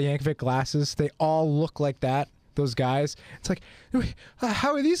Weird Al Yankovic glasses. They all look like that. Those guys, it's like,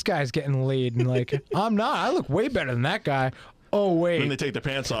 how are these guys getting laid? And like, I'm not. I look way better than that guy. Oh wait. Then they take their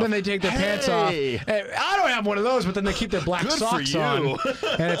pants off. Then they take their pants off. And I don't have one of those, but then they keep their black socks on.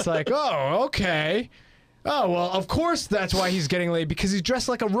 And it's like, oh, okay. Oh well, of course that's why he's getting laid, because he's dressed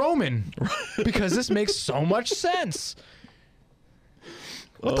like a Roman. Because this makes so much sense.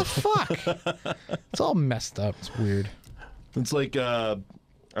 What the fuck? It's all messed up. It's weird. It's like I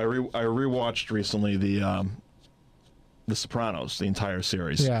rewatched recently the Sopranos, the entire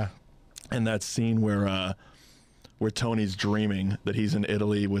series. Yeah. And that scene where Tony's dreaming that he's in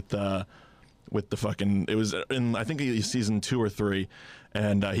Italy with the fucking, it was in, I think season 2 or 3,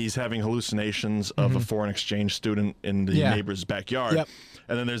 and he's having hallucinations of a foreign exchange student in the neighbor's backyard. Yep.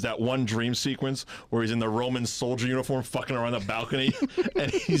 And then there's that one dream sequence where he's in the Roman soldier uniform fucking around the balcony, and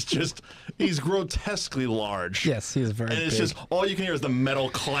he's grotesquely large. Yes, he's very big. And it's just, all you can hear is the metal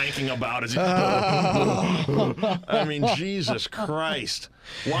clanking about as he, I mean, Jesus Christ.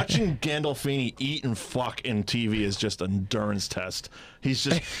 Watching Gandolfini eat and fuck in TV is just an endurance test. He's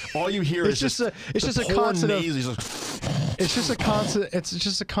just, all you hear is just a constant it's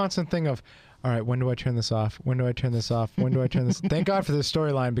just a constant thing of, all right, when do I turn this off? When do I turn this off? When do I turn this? Thank God for this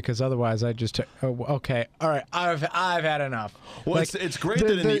storyline, because otherwise I just okay, all right, I've had enough. Well, like, it's great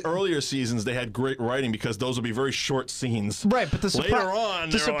that in the earlier seasons they had great writing, because those would be very short scenes. Right, but later on,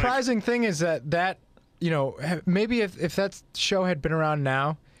 the surprising thing is that maybe if that show had been around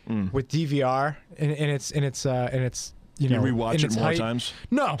now with DVR and it's you rewatch it more times?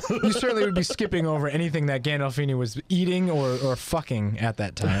 No, you certainly would be skipping over anything that Gandolfini was eating or fucking at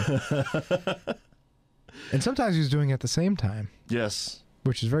that time. And sometimes he was doing it at the same time. Yes.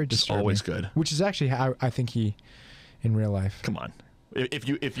 Which is very disturbing. Always good. Which is actually how I think he, in real life. Come on. If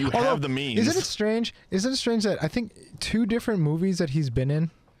you have the means. Isn't it strange that I think 2 different movies that he's been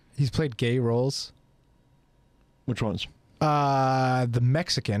in, he's played gay roles? Which ones? The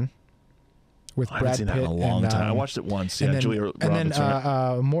Mexican. With Brad Pitt. I haven't seen that in a long time. I watched it once. Yeah, Julia Roberts. And then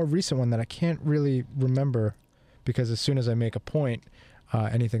a more recent one that I can't really remember, because as soon as I make a point,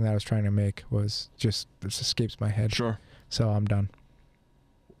 anything that I was trying to make just escapes my head. Sure. So I'm done.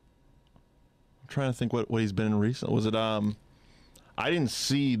 I'm trying to think what he's been in recently. Was it I didn't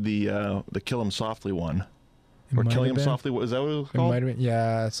see the Kill Him Softly one. Or Killing Him Softly. Is that what it was called? It might have been.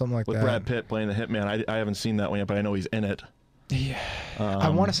 Yeah, something like that. With Brad Pitt playing the hitman. I haven't seen that one yet, but I know he's in it. Yeah, I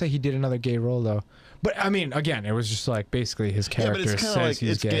want to say he did another gay role though, but I mean, again, it was just like basically his character says like,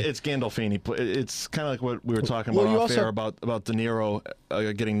 he's gay. It's Gandolfini. It's kind of like what we were talking about off air about De Niro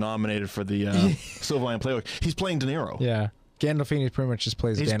getting nominated for the Silver Lining Playbook. He's playing De Niro. Yeah, Gandolfini pretty much just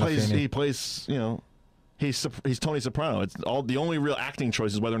plays Gandolfini. He plays, he's Tony Soprano. It's the only real acting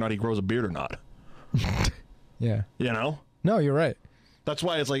choice is whether or not he grows a beard or not. Yeah. No, you're right. That's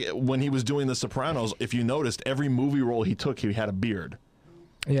why it's like when he was doing The Sopranos, if you noticed, every movie role he took, he had a beard.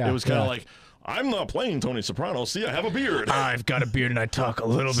 Yeah. It was kind of like, I'm not playing Tony Soprano. See, I have a beard. I've got a beard and I talk a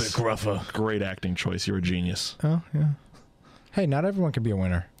little bit gruffer. Great acting choice. You're a genius. Oh, yeah. Hey, not everyone can be a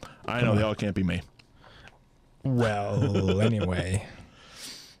winner. I know. They all can't be me. Well, anyway.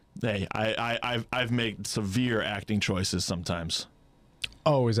 Hey, I've made severe acting choices sometimes.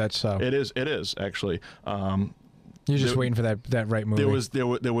 Oh, is that so? It is actually. You're just waiting for that right movie.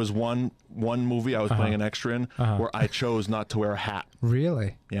 There was one movie I was playing an extra in where I chose not to wear a hat.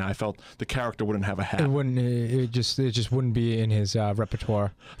 Really? Yeah, I felt the character wouldn't have a hat. It just wouldn't be in his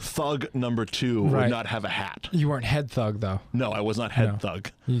repertoire. Thug number 2 would not have a hat. You weren't head thug though. No, I was not head thug.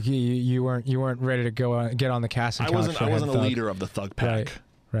 You weren't ready to go get on the casting couch. I wasn't a leader of the thug pack.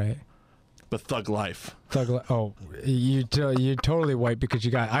 Right. But Thug Life. Oh, you're totally white because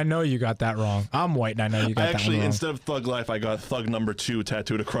you got. I know you got that wrong. I'm white and I know you got that Actually, wrong. instead of Thug Life, I got Thug Number 2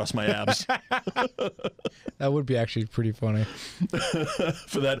 tattooed across my abs. That would be actually pretty funny.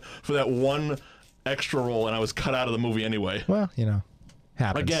 for that one extra role, and I was cut out of the movie anyway. Well,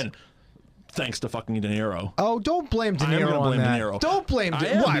 happens. Again, thanks to fucking De Niro. Oh, don't blame De Niro on that. De Niro. Don't blame De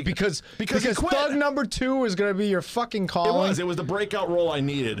Niro. Why? Because Thug Number 2 is going to be your fucking calling. It was the breakout role I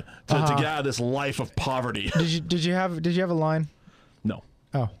needed to get out of this life of poverty. Did you have a line? No.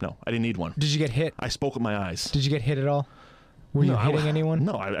 Oh. No, I didn't need one. Did you get hit? I spoke with my eyes. Did you get hit at all? Were you hitting anyone?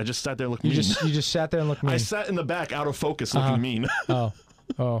 No, I just sat there looking mean. You just sat there and looked mean. I sat in the back out of focus looking mean. Oh,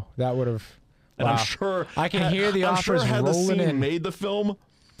 that would have. And wow. I'm sure I can hear the offers had rolling the scene in. Made the film.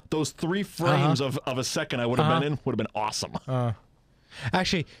 Those 3 frames of a second I would have been in would have been awesome.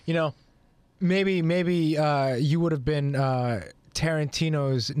 Actually, maybe you would have been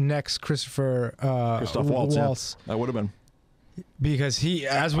Tarantino's next Christoph Waltz. Yeah, I would have been. Because he,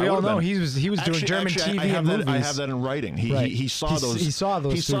 as we all know, he was doing German TV and movies. I have that in writing. He saw those. He saw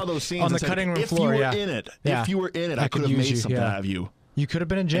those scenes on the cutting room floor. If you were in it, I could have made something out of you. You could have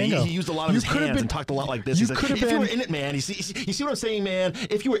been in Django. He used a lot of his hands and talked a lot like this. He said, if you were in it, man, you see what I'm saying, man?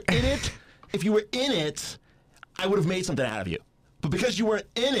 If you were in it, I would have made something out of you. But because you weren't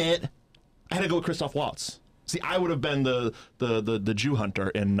in it, I had to go with Christoph Waltz. See, I would have been the Jew hunter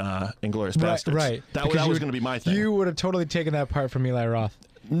in Inglourious Basterds. Right. That was going to be my thing. You would have totally taken that part from Eli Roth.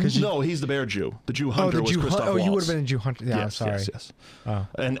 No, he's the bear Jew. The Jew hunter was Christoph Waltz. You would have been a Jew hunter. Yeah, yes, I'm sorry. Yes.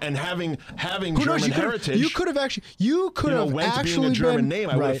 And having German heritage. You could have actually. Wendt being a German name,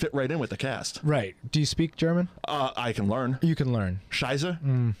 I would have fit right in with the cast. Right. Do you speak German? I can learn. You can learn.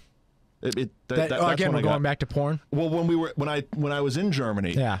 Scheiße. Again, we're going back to porn. Well, when I was in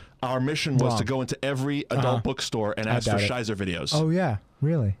Germany, our mission was to go into every adult bookstore and ask for Scheiße videos. Oh yeah,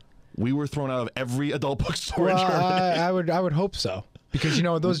 really? We were thrown out of every adult bookstore in Germany. I would hope so. Because,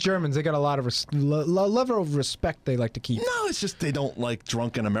 those Germans, they got a lot of level of respect they like to keep. No, it's just they don't like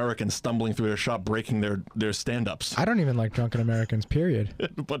drunken Americans stumbling through their shop breaking their stand-ups. I don't even like drunken Americans, period.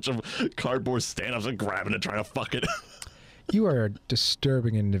 A bunch of cardboard stand-ups and grabbing it, trying to fuck it. You are a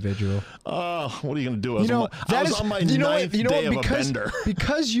disturbing individual. Oh, what are you going to do? I was on my ninth day of a bender.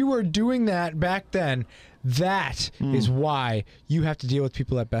 Because you were doing that back then, that is why you have to deal with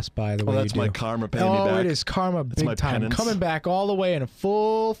people at Best Buy the way you do. That's my karma paying me back. Oh, it is karma big time. Penance. Coming back all the way in a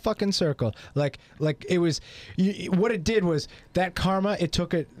full fucking circle. Like it was, what it did was, that karma, it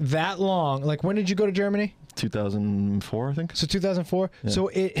took it that long. Like, when did you go to Germany? 2004, I think. So 2004? Yeah. So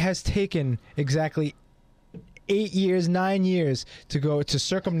it has taken exactly 9 years to go to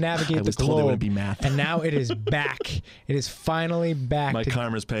circumnavigate the globe, it would be math. And now it is back. It is finally back. My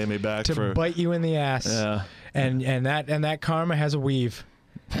karma's paying me back to bite you in the ass. Yeah. And that karma has a weave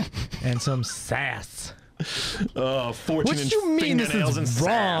and some sass. Oh, fortune what you mean this is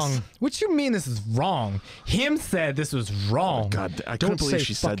wrong? Sass. What you mean this is wrong? Him said this was wrong. Oh, God, I couldn't believe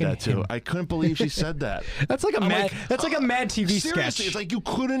she said that too. I couldn't believe she said that. That's like a mad TV seriously, sketch. It's like you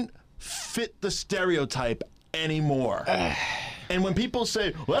couldn't fit the stereotype anymore. And when people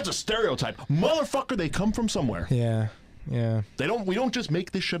say, well, that's a stereotype, motherfucker, they come from somewhere. Yeah. We don't just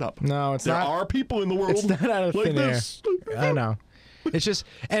make this shit up. No, there are people in the world it's not out of like thin this. Air. I know. It's just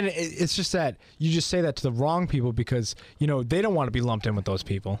that you just say that to the wrong people because they don't want to be lumped in with those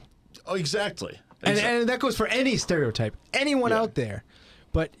people. Oh, exactly. And that goes for any stereotype, anyone out there.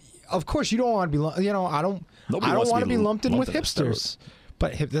 But of course, you don't want to be. I don't want to be lumped in with hipsters.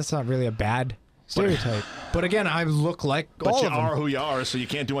 But that's not really a bad stereotype. But again, I look like all of them. But you are who you are, so you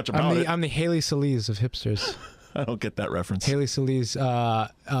can't do much about it. I'm the Haley Solis of hipsters. I don't get that reference. Haley Solis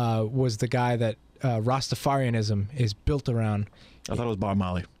was the guy that Rastafarianism is built around. I thought it was Bob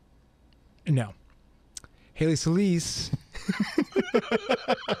Marley. No. Haley Solis.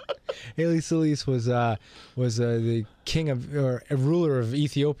 Haley Solis was the king of or a ruler of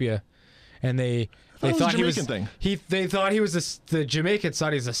Ethiopia, and they thought he was they thought he was the Jamaicans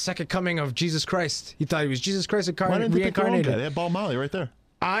thought he was the second coming of Jesus Christ. He thought he was Jesus Christ reincarnated. They had Bob Marley right there.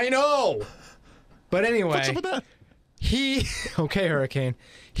 I know. But anyway, what's up with that? Okay, Hurricane.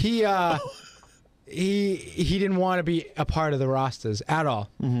 He didn't want to be a part of the Rastas at all.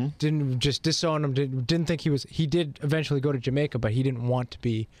 Mm-hmm. Didn't just disown him. Didn't think he was. He did eventually go to Jamaica, but he didn't want to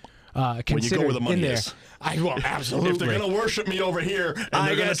be considered go where the money in there. Is. Absolutely. If they're gonna worship me over here and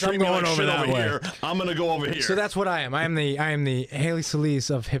they're gonna treat me like shit over here, I'm gonna go over here. So that's what I am. I am the Haley Solis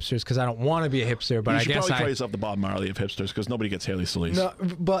of hipsters because I don't want to be a hipster, but I guess you should probably call yourself the Bob Marley of hipsters because nobody gets Haley Solis. No,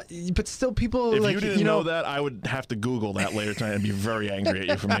 but still, people. If you didn't know that, I would have to Google that later tonight and be very angry at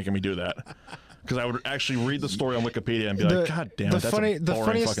you for making me do that. because I would actually read the story on Wikipedia and be like, God damn it, that's a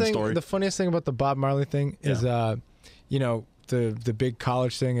boring fucking story. The funniest thing about the Bob Marley thing is, you know, the big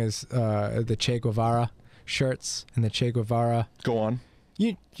college thing is the Che Guevara shirts and the Che Guevara. Go on.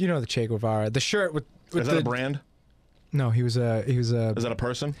 You know the Che Guevara, the shirt with is that a brand? No, he was a. Is that a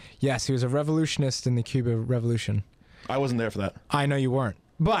person? Yes, he was a revolutionist in the Cuban Revolution. I wasn't there for that. I know you weren't,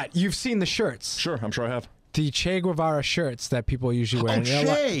 but you've seen the shirts. Sure, I'm sure I have. The Che Guevara shirts that people usually wear. Oh,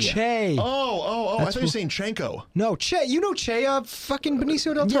 Che. Che. Oh! I thought you were saying Chenko. No, Che. You know Che, fucking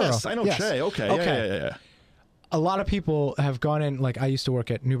Benicio del Toro. Yes, I know Che. Okay. Yeah. A lot of people have gone in. Like I used to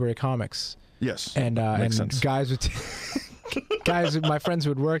work at Newbury Comics. Yes. And sense. guys would. My friends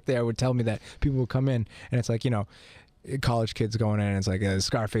who would work there would tell me that people would come in and it's like, you know, college kids going in and it's like a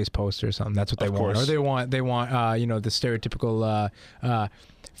Scarface poster or something. That's what they want. Or they want you know, the stereotypical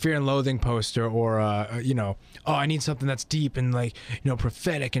Fear and Loathing poster or you know, oh, I need something that's deep and like, you know,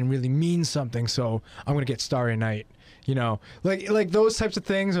 prophetic and really means something, so I'm gonna get Starry Night. You know, like those types of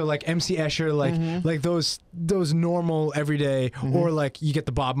things, or like MC Escher, like those normal everyday, or like you get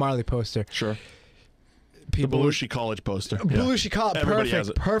the Bob Marley poster. Sure. The Belushi College poster. Belushi College. Everybody has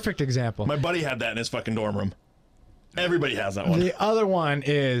it. Perfect example. My buddy had that in his fucking dorm room. Everybody has that one. The other one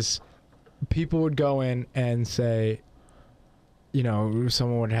is people would go in and say, you know,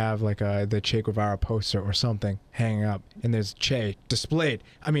 someone would have like the Che Guevara poster or something hanging up, and there's Che displayed.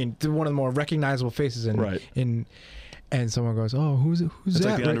 I mean, one of the more recognizable faces in. And someone goes, "Oh, who's it's that?"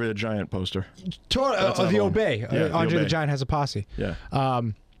 Like the Andre the Giant poster. The Obey. Andre the Giant has a posse. Yeah.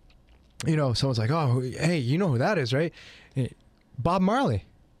 You know, someone's like, "Oh, hey, you know who that is, right?" Bob Marley.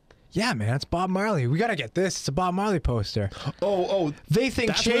 Yeah, man, it's Bob Marley. We gotta get this. It's a Bob Marley poster. Oh. They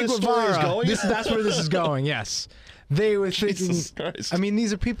think Che Guevara. That's where this is going. Yes. They were thinking. I mean,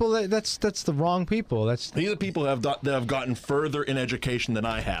 these are people that's the wrong people. These are people that have gotten further in education than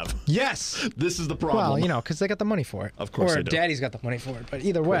I have. Yes, this is the problem. Well, you know, because they got the money for it. Of course, or they do. Daddy's got the money for it. But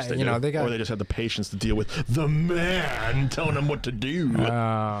either way, you know, they got. Or they just had the patience to deal with the man telling them what to do. Oh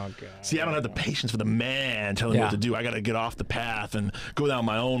God. See, I don't have the patience for the man telling me what to do. I got to get off the path and go down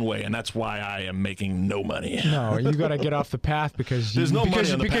my own way, and that's why I am making no money. No, you got to get off the path because there's no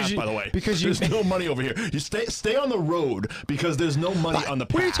money on the path. By the way, because there's no money over here. You stay on the road. Because there's no money on the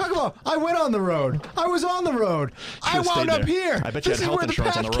path. What are you talking about? I went on the road. I was on the road. I wound up here. I bet you had health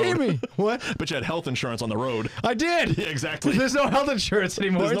insurance on the road. What? I bet you had health insurance on the road. I did. Yeah, exactly. There's no health insurance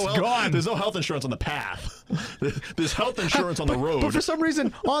anymore. It's gone. There's no health insurance on the path. There's health insurance on the road. But for some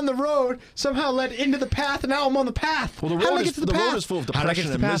reason, on the road somehow led into the path, and now I'm on the path. Well, the road is full of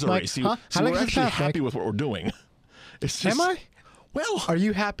depression and misery. See, we're actually happy with what we're doing. It's just, am I? Well, are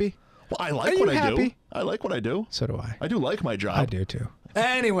you happy? Well, I like what I do. I like what I do. So do I. I do like my job. I do too.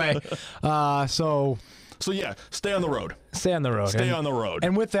 Anyway, so yeah, stay on the road. Stay on the road. Stay on the road.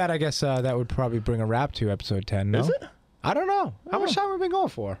 And with that, I guess that would probably bring a wrap to episode 10. No? Is it? I don't know. How much time have we been going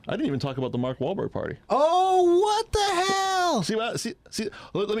for? I didn't even talk about the Mark Wahlberg party. Oh, what the hell? See.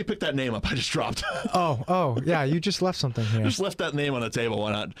 Let me pick that name up. I just dropped. Oh, yeah. You just left something here. Just left that name on the table.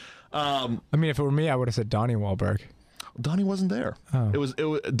 Why not? I mean, if it were me, I would have said Donnie Wahlberg. Donnie wasn't there. Oh. It was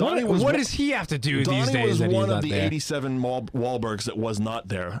Donnie was. What does he have to do Donnie these days? Donnie was one of the there? 87 Wahlbergs that was not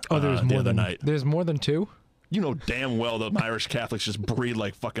there. There's more than night. There's more than two. You know damn well the Irish Catholics just breed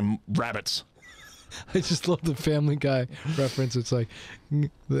like fucking rabbits. I just love the Family Guy reference. It's like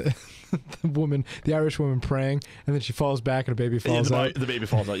the Irish woman praying, and then she falls back and a baby falls out. The baby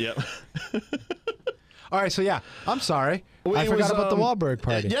falls out. Yeah. All right, so yeah, I'm sorry. I forgot about the Wahlberg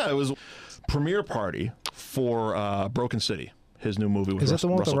party. Yeah, it was premiere party for Broken City, his new movie with Is that the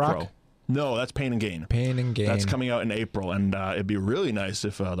one with Russell The Rock? Crowe. No, that's Pain and Gain. Pain and Gain. That's coming out in April, and it'd be really nice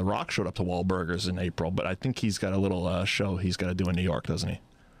if The Rock showed up to Wahlburgers in April, but I think he's got a little show he's got to do in New York, doesn't he?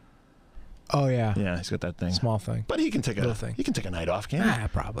 Oh, yeah. Yeah, he's got that thing. Small thing. But he can take a night off, can't he?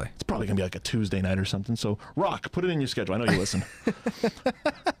 Probably. It's probably going to be like a Tuesday night or something. So, Rock, put it in your schedule. I know you listen.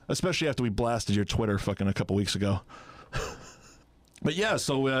 Especially after we blasted your Twitter fucking a couple weeks ago. But yeah,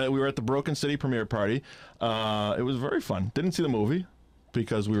 so we were at the Broken City premiere party. It was very fun. Didn't see the movie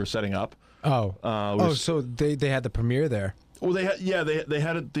because we were setting up. So they had the premiere there. Well, they had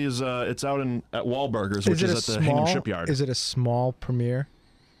it. It's out at Wahlburgers, which is at the Hingham Shipyard. Is it a small premiere?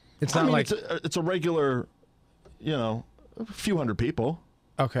 It's not like it's a regular, a few hundred people.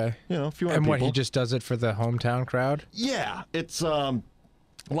 Okay. A few hundred people. And what, he just does it for the hometown crowd? Yeah, it's a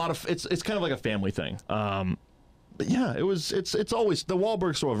lot of it's kind of like a family thing. But yeah, it's always the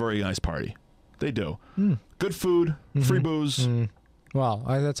Wahlbergs throw a very nice party. They do. Good food, free booze, Well,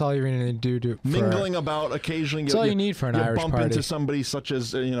 that's all you really need to do. Mingling about occasionally. That's all you need for an Irish bump party. into somebody such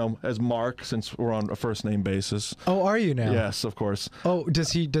as as Mark, since we're on a first name basis. Oh, are you now? Yes, of course. Oh,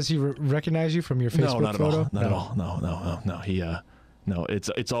 does he recognize you from your Facebook not photo? Not at all. No. He no.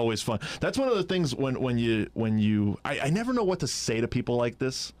 It's always fun. That's one of the things when you I never know what to say to people like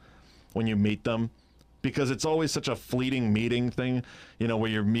this when you meet them, because it's always such a fleeting meeting thing. Where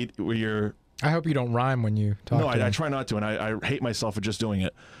you're. I hope you don't rhyme when you talk. No, to I try not to, and I hate myself for just doing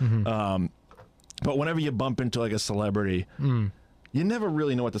it. Mm-hmm. But whenever you bump into like a celebrity, you never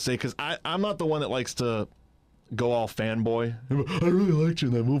really know what to say, because I'm not the one that likes to go all fanboy. I really liked you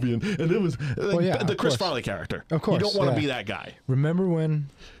in that movie, and it was the Chris Farley character. Of course, you don't want to be that guy. Remember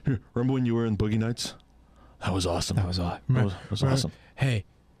when you were in Boogie Nights? That was awesome. That was awesome. That was awesome. Hey.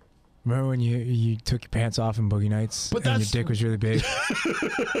 Remember when you took your pants off in Boogie Nights and your dick was really big?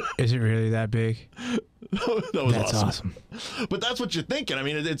 Is it really that big? That was That's awesome. But that's what you're thinking. I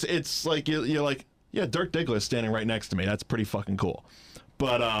mean, it's like you're like, yeah, Dirk Diggler is standing right next to me. That's pretty fucking cool.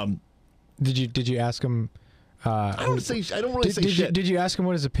 But did you ask him? I don't really say shit. Did you ask him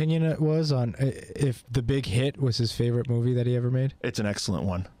what his opinion was on if The Big Hit was his favorite movie that he ever made? It's an excellent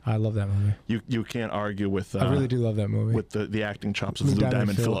one. I love that movie. You can't argue with. I really do love that movie. With the acting chops of Lou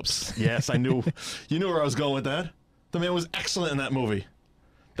Diamond Phillips. Yes, I knew. You knew where I was going with that. The man was excellent in that movie.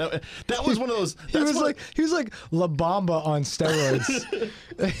 That was one of those. He was like La Bamba on steroids.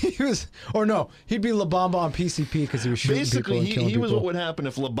 He'd be La Bamba on PCP because he was shooting people and killing people. He was what would happen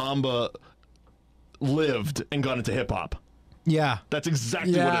if La Bamba lived and got into hip hop. Yeah, that's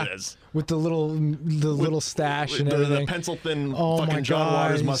exactly what it is. With the little stash and everything, the pencil thin fucking John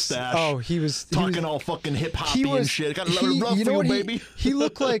Waters mustache. Oh, he was talking all fucking hip hoppy and shit. Got a little rough for you, baby. He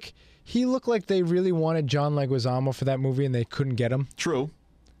looked like they really wanted John Leguizamo for that movie and they couldn't get him. True.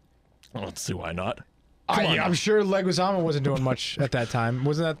 Well, let's see why not. I'm sure Leguizamo wasn't doing much at that time.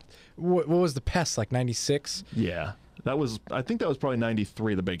 Wasn't that what was The Pest, like 96? Yeah, I think that was probably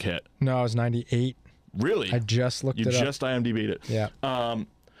 93. The Big Hit. No, it was 98. Really? I just looked it up. You just IMDb'd it. Yeah.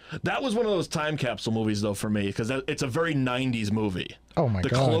 That was one of those time capsule movies, though, for me, because it's a very 90s movie. Oh, my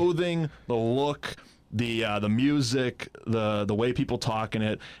God. The clothing, the look, the music, the way people talk in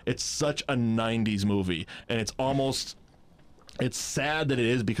it. It's such a 90s movie. And it's sad that it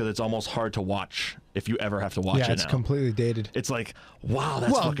is, because it's almost hard to watch if you ever have to watch it now. Yeah, it's completely dated. It's like, wow,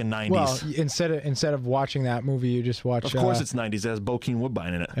 that's fucking 90s. Well, instead of watching that movie, you just watch... Of course it's 90s. It has Bokeem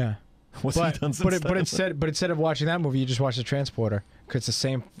Woodbine in it. Yeah. What's he done since then? But instead of watching that movie, you just watch The Transporter, because it's the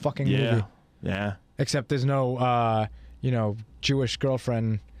same fucking movie. Yeah. Except there's no, Jewish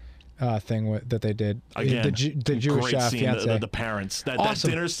girlfriend thing that they did. Again, the Jewish great scene, fiance. the parents. That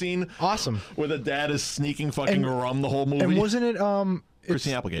dinner scene. Awesome. Where the dad is sneaking fucking rum the whole movie. And wasn't it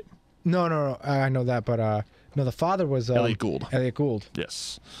Christine Applegate? No. I know that, but no, the father was Elliot Gould. Elliot Gould.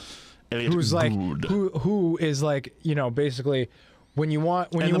 Yes. Who's like who is like, basically when you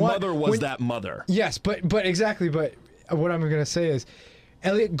want the mother was that mother. Yes, but exactly. But what I'm gonna say is,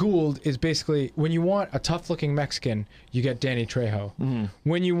 Elliot Gould is basically, when you want a tough-looking Mexican, you get Danny Trejo. Mm-hmm.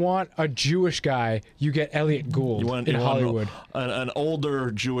 When you want a Jewish guy, you get Elliot Gould in Hollywood. An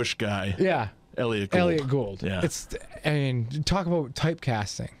older Jewish guy. Yeah. Elliot Gould. Elliot Gould. Yeah. Talk about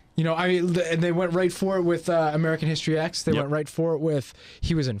typecasting. And they went right for it with American History X. They went right for it with,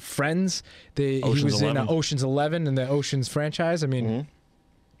 he was in Friends. He was in Ocean's 11 and the Ocean's franchise. I mean,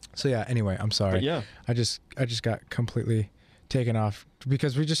 so yeah. Anyway, I'm sorry. But yeah. I just got completely taken off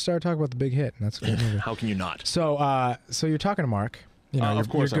because we just started talking about The Big Hit, and that's a great movie. How can you not? So you're talking to Mark. Of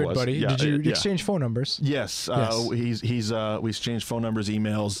course, you're good, I was. buddy. Yeah, did you exchange phone numbers? Yes. We exchanged phone numbers,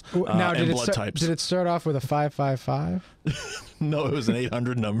 emails, now, and blood types. Did it start off with a 555? No, it was an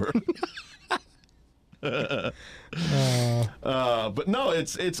 800 number. But no,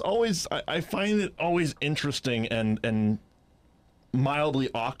 it's always, I find it always interesting and mildly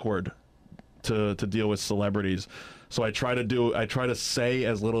awkward to deal with celebrities. So I try to say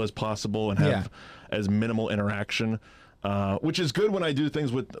as little as possible and have as minimal interaction. Which is good when I do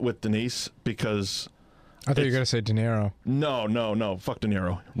things with Denise, because I thought you were going to say De Niro. No. Fuck De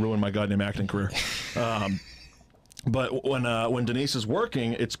Niro. Ruined my goddamn acting career. But when Denise is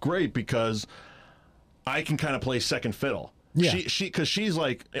working, it's great because I can kind of play second fiddle. Yeah. Because she's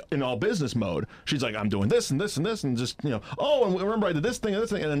like in all business mode. She's like, I'm doing this and this and this, and just, oh, and remember I did this thing and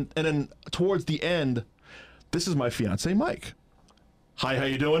this thing. And then towards the end, this is my fiance, Mike. Hi, how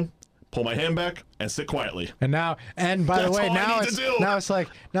you doing? Pull my hand back, and sit quietly. And by the That's way, all I now need it's to do. now it's like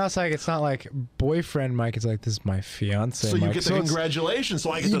it's not like boyfriend Mike. It's like, this is my fiance. So you Mike. get the congratulations.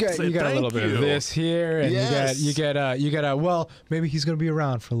 So I get to say you got thank a little bit of this here, and Yes. you get well, maybe he's gonna be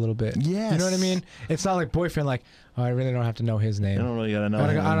around for a little bit. Yes. You know what I mean? It's not like boyfriend. Like, oh, I really don't have to know his name. I don't really gotta know.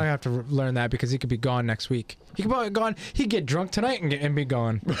 I don't have to learn that because he could be gone next week. He could be gone. He'd get drunk tonight and be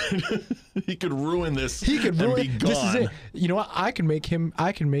gone. He could ruin this. He could ruin. and be gone. This is it. You know what? I can make him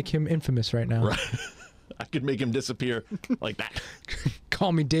infamous right now. Right. I could make him disappear like that.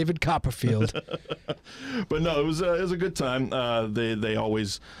 Call me David Copperfield. But no, it was a good time. They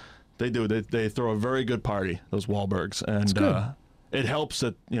always they throw a very good party, those Wahlbergs, and it helps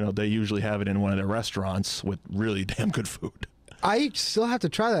that they usually have it in one of their restaurants with really damn good food. I still have to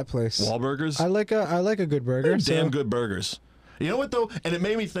try that place. Wahlburgers. I like a good burger. Damn good burgers. You know what though? And it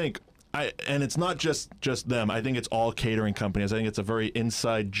made me think. And it's not just them. I think it's all catering companies. I think it's a very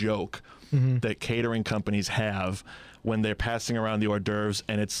inside joke that catering companies have when they're passing around the hors d'oeuvres,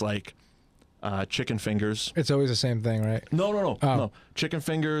 and it's like chicken fingers. It's always the same thing, right? No. Chicken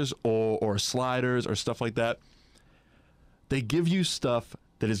fingers or sliders or stuff like that. They give you stuff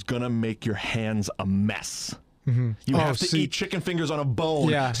that is gonna make your hands a mess. You have to eat chicken fingers on a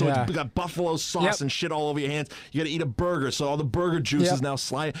bone. So it's got buffalo sauce and shit all over your hands. You got to eat a burger, so all the burger juice is now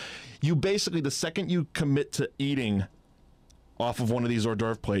slide. You basically, the second you commit to eating off of one of these hors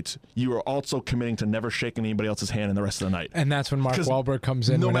d'oeuvre plates, you are also committing to never shaking anybody else's hand in the rest of the night. And that's when Mark Wahlberg comes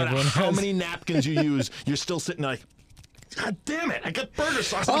in. No matter how many napkins you use, you're still sitting like, God damn it, I got burger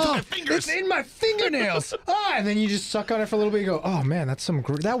sauce on my fingers. It's in my fingernails. And then you just suck on it for a little bit. You go, oh man,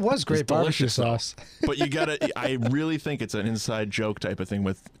 that was great barbecue sauce. But you gotta, I really think it's an inside joke type of thing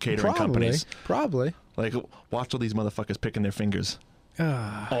with catering companies. Probably. Like, watch all these motherfuckers picking their fingers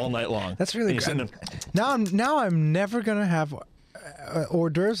all night long. That's really good. Now I'm never gonna have hors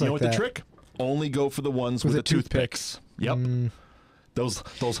d'oeuvres like that. You know what the trick? Only go for the ones with the toothpicks. Yep. Those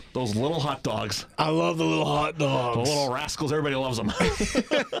little hot dogs. I love the little hot dogs. The little rascals. Everybody loves them.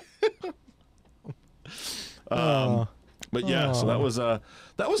 But yeah, so that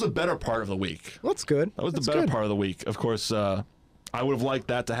was a better part of the week. That's good. That was the better part of the week. Of course, I would have liked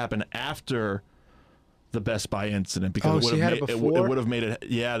that to happen after the Best Buy incident because it would have made it.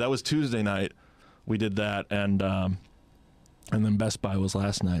 Yeah, that was Tuesday night. We did that, and then Best Buy was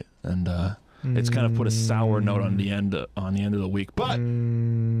last night, and it's kind of put a sour note on the end of the week. But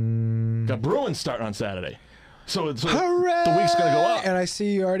got Bruins starting on Saturday, so the week's gonna go up. And I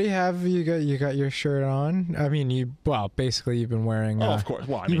see you already have you got your shirt on. I mean, basically you've been wearing. Of course.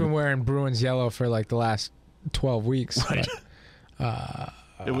 Well, you've been wearing Bruins yellow for like the last 12 weeks. Right.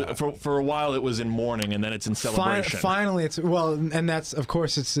 It was, for a while it was in mourning, and then it's in celebration. Finally, and that's of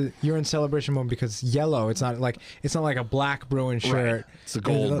course you're in celebration mode because yellow. It's not like a black Bruin shirt. Right. It's a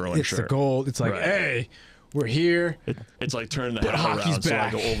gold Bruin shirt. It's the gold. It's like, hey, we're here. It's like turning the hat around so I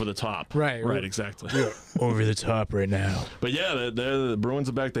go over the top. Right. Exactly. Over the top right now. But yeah, the Bruins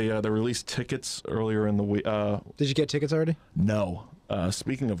are back. They released tickets earlier in the week. Did you get tickets already? No.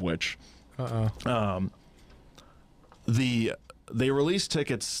 Speaking of which, they released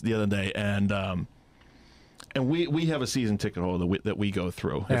tickets the other day, and we have a season ticket holder that we go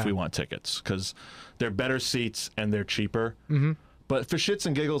through if we want tickets because they're better seats and they're cheaper. But for shits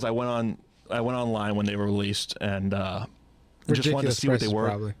and giggles, I went online when they were released and just wanted to see what they were.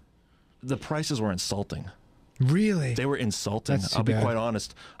 Probably. The prices were insulting. Really? They were insulting. I'll be quite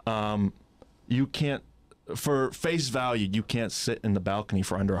honest. You can't, for face value, you can't sit in the balcony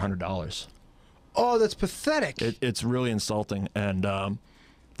for under $100. Oh, that's pathetic. It's really insulting. And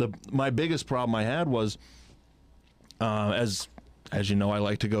my biggest problem I had was, as you know, I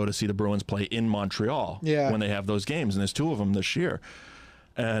like to go to see the Bruins play in Montreal when they have those games, and there's 2 of them this year.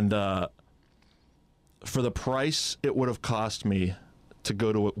 And for the price it would have cost me to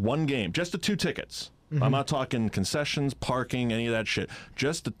go to one game, just the 2 tickets. I'm not talking concessions, parking, any of that shit.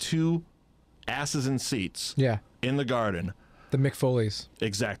 Just the 2 asses in seats in the Garden. The Mick Foleys.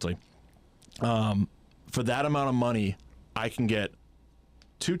 Exactly. For that amount of money, I can get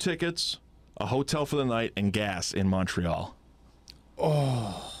 2 tickets, a hotel for the night, and gas in Montreal.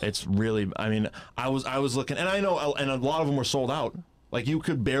 Oh, it's really. I mean, I was looking, and I know, and a lot of them were sold out. Like you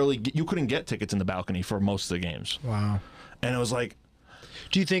couldn't get tickets in the balcony for most of the games. Wow. And it was like,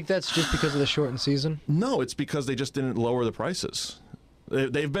 do you think that's just because of the shortened season? No, it's because they just didn't lower the prices.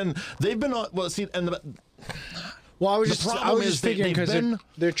 They've been on. Well, see, and well, I was just thinking because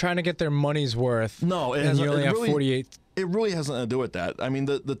they're trying to get their money's worth. No, and you only have 48. It really has nothing to do with that. I mean,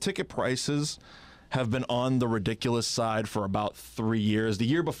 the ticket prices have been on the ridiculous side for about 3 years. The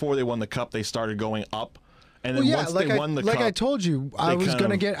year before they won the Cup, they started going up, And then once they won the cup, I told you, I was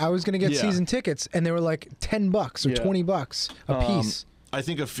gonna get season tickets, and they were like $10 or $20 a piece. I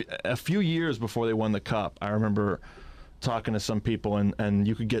think a few years before they won the cup, I remember talking to some people, and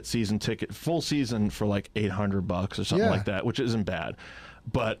you could get season ticket, full season for like $800 or something like that, which isn't bad.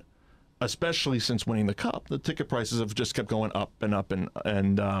 But especially since winning the cup, the ticket prices have just kept going up and up,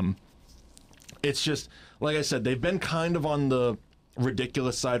 and it's just like I said, they've been kind of on the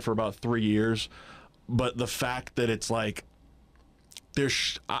ridiculous side for about 3 years. But the fact that it's like,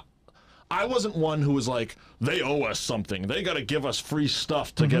 I wasn't one who was like, they owe us something. They got to give us free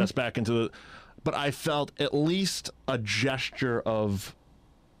stuff to get us back into the. But I felt at least a gesture of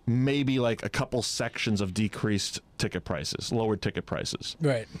maybe like a couple sections of decreased ticket prices, lowered ticket prices.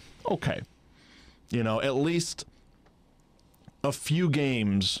 Right. Okay. You know, at least a few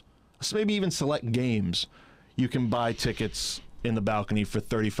games, maybe even select games, you can buy tickets in the balcony for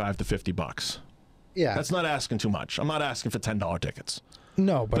 $35 to $50. Yeah. That's not asking too much. I'm not asking for $10 tickets.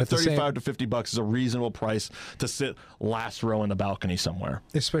 No, but $35 to $50 is a reasonable price to sit last row in the balcony somewhere.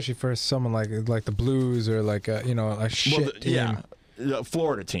 Especially for someone like the Blues or like a shit team. Yeah,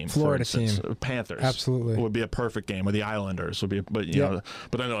 Florida team. Florida for instance. team. Panthers. Absolutely. Would be a perfect game. Or the Islanders would be. But know,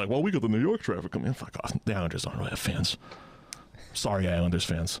 but then they're like, well, we got the New York traffic coming in. Fuck off. The Islanders don't really have fans. Sorry, Islanders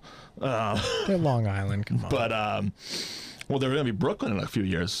fans. They're Long Island. Come on. But well, they're going to be Brooklyn in a few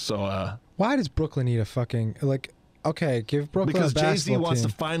years. So why does Brooklyn need a fucking Okay, give Brooklyn because a basketball Jay-Z wants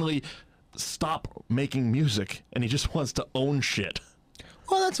team. to finally stop making music, and he just wants to own shit.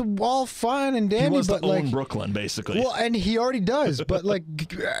 Well, that's all fine and dandy, he wants but to own Brooklyn, basically. Well, and he already does. But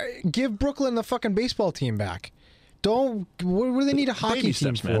give Brooklyn the fucking baseball team back. Don't. What do they need a hockey Baby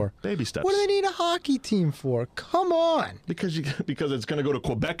team steps, for? Man. Baby steps. What do they need a hockey team for? Come on. Because it's going to go to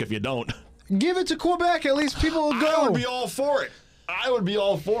Quebec if you don't. Give it to Quebec. At least people will go. I would be all for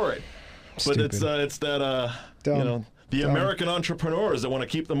it. But Stupid. it's that Dumb. The American entrepreneurs that want to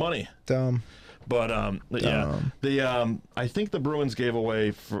keep the money. Dumb. But I think the Bruins gave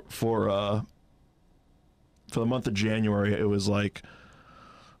away for the month of January, it was like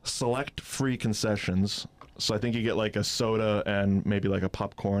select free concessions. So I think you get like a soda and maybe like a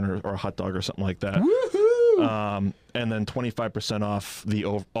popcorn or a hot dog or something like that. Woohoo! And then 25% off the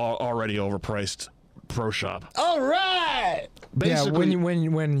already overpriced Pro Shop. All right. Basically, when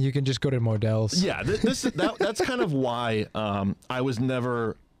you can just go to Modell's. Yeah, that's kind of why I was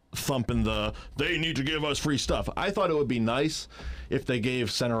never thumping they need to give us free stuff. I thought it would be nice if they gave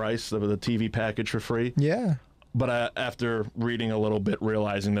Center Ice the TV package for free. Yeah. But after reading a little bit,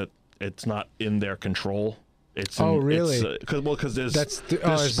 realizing that it's not in their control. Really? Because there's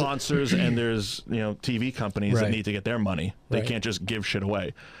sponsors and there's TV companies that need to get their money. They can't just give shit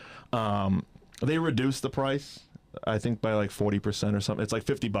away. They reduced the price, I think, by like 40% or something. It's like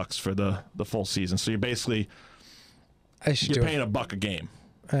 $50 for the full season. So you're basically you're paying $1 a game.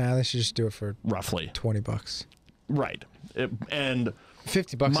 They should just do it for roughly $20. Right. And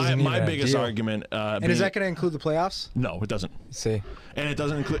 $50 my biggest argument. And is that going to include the playoffs? No, it doesn't. See, and it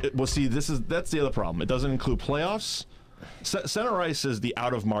doesn't include. Well, see, that's the other problem. It doesn't include playoffs. Center Ice is the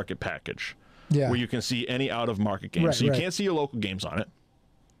out of market package, where you can see any out of market games. So you can't see your local games on it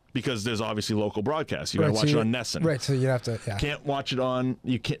because there's obviously local broadcasts. You got to watch it on Nesson. Right. So you have to. Yeah. Can't watch it on.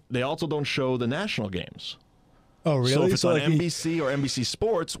 You can't. They also don't show the national games. Oh, really? So if it's on NBC or NBC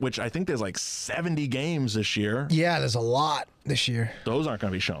Sports, which I think there's like 70 games this year. Yeah, there's a lot this year. Those aren't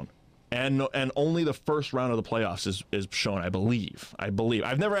going to be shown. And only the first round of the playoffs is shown, I believe.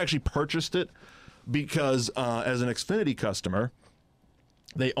 I've never actually purchased it because as an Xfinity customer,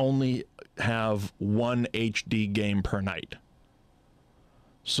 they only have one HD game per night.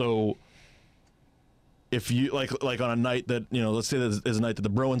 So if you like on a night that, let's say there's a night that the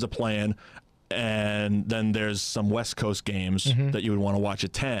Bruins are playing, and then there's some West Coast games that you would want to watch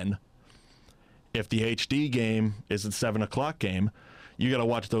at 10. If the HD game is a 7 o'clock game, you got to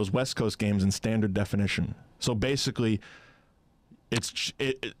watch those West Coast games in standard definition. So basically,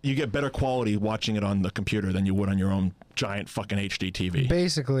 you get better quality watching it on the computer than you would on your own giant fucking HD TV.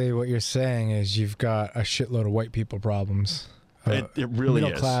 Basically, what you're saying is you've got a shitload of white people problems. It really is.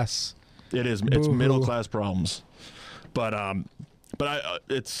 Middle class. It is. It's middle class problems. But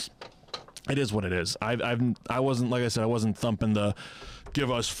it is what it is. I wasn't, like I said, I wasn't thumping the give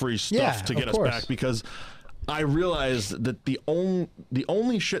us free stuff to get us back, because I realized that the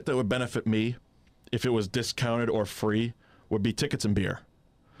only shit that would benefit me if it was discounted or free would be tickets and beer.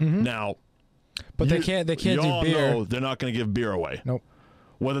 Now, but they can't do beer. Know they're not going to give beer away. Nope.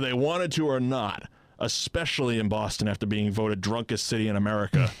 Whether they wanted to or not, especially in Boston after being voted drunkest city in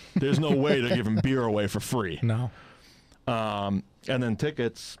America, there's no way they're giving beer away for free. No. And then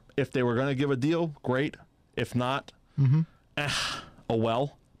tickets, if they were going to give a deal, great. If not, oh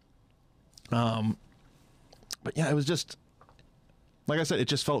well. But yeah, it was just, like I said, it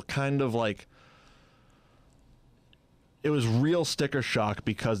just felt kind of like it was real sticker shock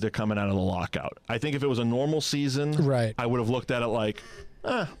because they're coming out of the lockout. I think if it was a normal season, right, I would have looked at it like,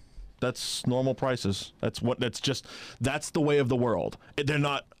 that's normal prices. That's the way of the world. They're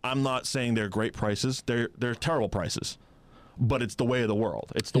not. I'm not saying they're great prices. They're terrible prices. But it's the way of the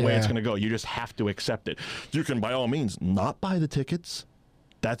world. It's the way it's going to go. You just have to accept it. You can, by all means, not buy the tickets.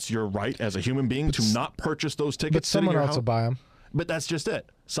 That's your right as a human being to not purchase those tickets. But someone else will buy them. But that's just it.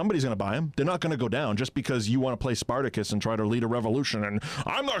 Somebody's going to buy them. They're not going to go down just because you want to play Spartacus and try to lead a revolution. And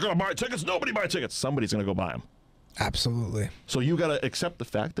I'm not going to buy tickets. Nobody buy tickets. Somebody's going to go buy them. Absolutely. So you got to accept the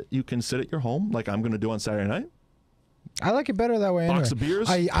fact that you can sit at your home like I'm going to do on Saturday night. I like it better that way. Box anyway. of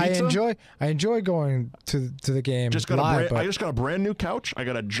beers. I enjoy going to the game. I just got a brand new couch. I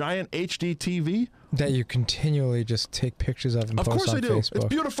got a giant HD TV that you continually just take pictures of and post on Facebook. Of course I do. It's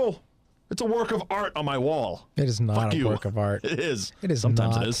beautiful. It's a work of art on my wall. It is not a work of art. It is. It is.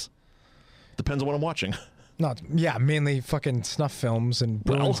 Sometimes not. It is. Depends on what I'm watching. Mainly fucking snuff films and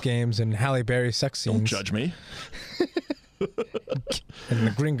Bruins games and Halle Berry sex scenes. Don't judge me. And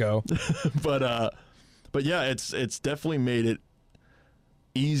the gringo. But yeah, it's definitely made it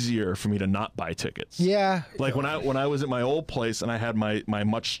easier for me to not buy tickets. Yeah. Like when I was at my old place and I had my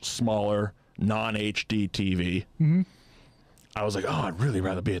much smaller non-HD TV, I was like, oh, I'd really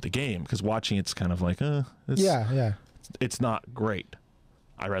rather be at the game because watching it's kind of like, it's not great.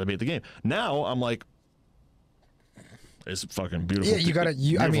 I'd rather be at the game. Now I'm like, it's fucking beautiful.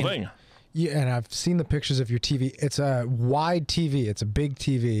 Yeah, thing. Yeah, and I've seen the pictures of your TV. It's a wide TV. It's a big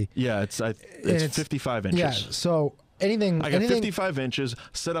TV. Yeah, it's 55 inches. Yeah, so anything... I got 55 inches,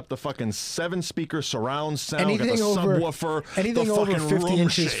 set up the fucking 7-speaker surround sound, got the subwoofer, anything the over fucking 50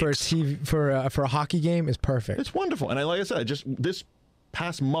 inches shakes. for a TV, for a hocky game is perfect. It's wonderful. And like I said, this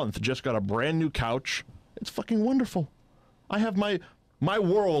past month just got a brand new couch. It's fucking wonderful. I have my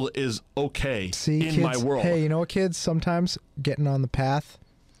world is okay in my world. Hey, you know what, kids? Sometimes getting on the path,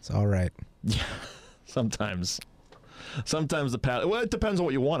 it's all right. Yeah, sometimes the path. Well, it depends on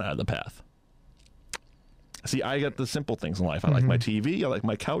what you want out of the path. See, I got the simple things in life. I like my TV, I like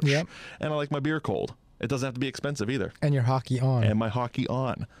my couch, and I like my beer cold. It doesn't have to be expensive either. And your hockey on. And my hockey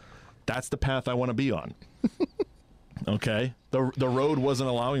on. That's the path I want to be on. Okay? The road wasn't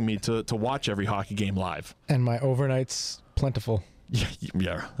allowing me to watch every hockey game live. And my overnights plentiful.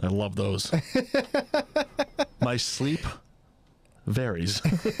 Yeah, I love those. My sleep varies.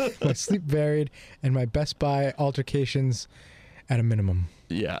 My sleep varied, and my Best Buy altercations at a minimum.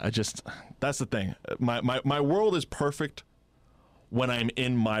 Yeah, that's the thing. My world is perfect when I'm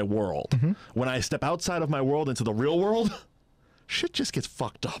in my world. When I step outside of my world into the real world, shit just gets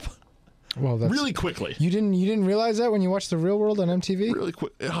fucked up. Well, that's really quickly. You didn't realize that when you watched The Real World on MTV? Really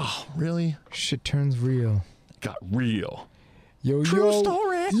quick. Oh, really? Shit turns real. It got real. True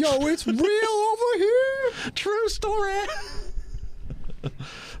story. Yo, it's real over here. True story.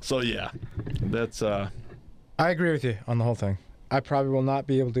 So yeah, that's. I agree with you on the whole thing. I probably will not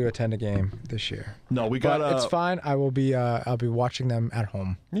be able to attend a game this year. No, we got. But it's fine. I will be. I'll be watching them at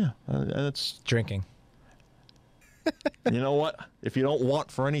home. Yeah, that's drinking. You know what? If you don't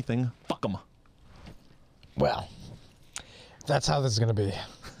want for anything, fuck them. Well, that's how this is gonna be.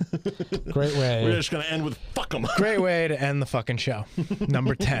 Great way. We're just gonna end with fuck them. Great way to end the fucking show.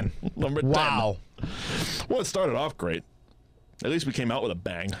 Number 10. Number 10. Wow. Well, it started off great. At least we came out with a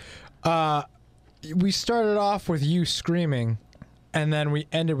bang. We started off with you screaming, and then we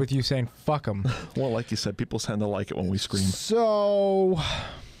ended with you saying fuck them. Well, like you said, people tend to like it when we scream. So.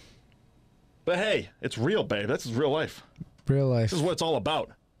 But hey, it's real, babe. This is real life. Real life. This is what it's all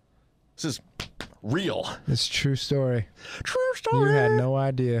about. This is real. It's true story. True story. You had no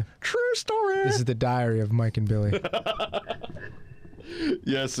idea. True story. This is the diary of Mike and Billy.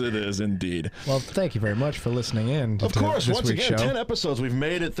 Yes, it is indeed. Well, thank you very much for listening in. Of course, this once week's again, show. 10 episodes. We've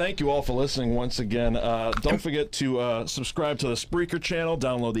made it. Thank you all for listening once again. Don't forget to subscribe to the Spreaker channel.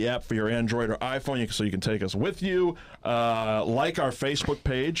 Download the app for your Android or iPhone so you can take us with you. Like our Facebook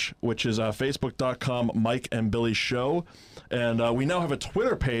page, which is facebook.com Mike and Billy Show. And we now have a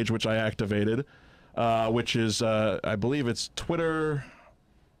Twitter page, which I activated, which is, I believe it's Twitter.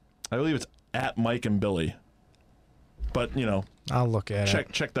 I believe it's at Mike and Billy. But, you know, I'll look at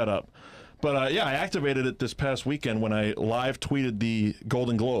it. Check that up. But, yeah, I activated it this past weekend when I live tweeted the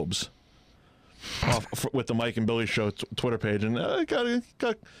Golden Globes with the Mike and Billy Show Twitter page. And I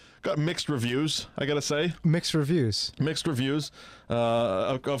got mixed reviews, I got to say. Mixed reviews. Mixed reviews.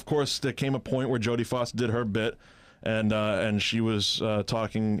 Of course, there came a point where Jodie Foster did her bit. and she was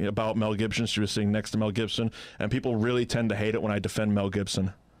talking about Mel Gibson. She was sitting next to Mel Gibson, and people really tend to hate it when I defend Mel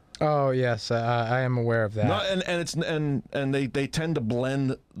Gibson. Oh yes, I am aware of that. No, and they tend to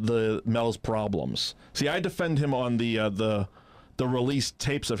blend the Mel's problems. See, I defend him on the released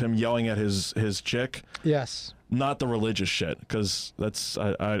tapes of him yelling at his chick. Yes. Not the religious shit, because that's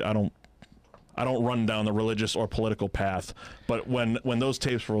I don't run down the religious or political path. But when those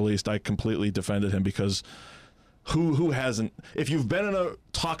tapes were released, I completely defended him, because who hasn't? If you've been in a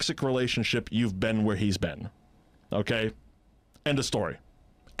toxic relationship, you've been where he's been. Okay, end of story.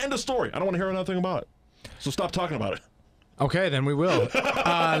 End of story. I don't want to hear nothing about it. So stop talking about it. Okay, then we will.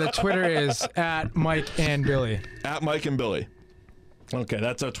 The Twitter is at Mike and Billy. At Mike and Billy. Okay,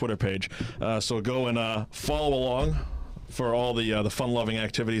 that's our Twitter page. So go and follow along for all the fun-loving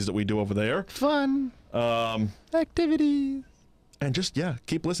activities that we do over there. Fun activities. And just,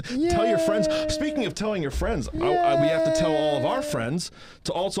 keep listening. Yay. Tell your friends. Speaking of telling your friends, we have to tell all of our friends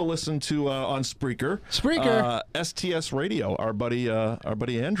to also listen to on Spreaker. STS Radio, our buddy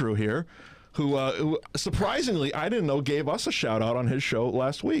Andrew here, who surprisingly, I didn't know, gave us a shout-out on his show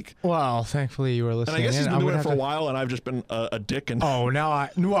last week. Well, thankfully you were listening. And I guess he's been doing it for a while, and I've just been a dick. And oh, now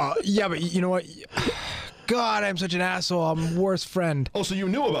but you know what? God, I'm such an asshole. I'm worst friend. Oh, so you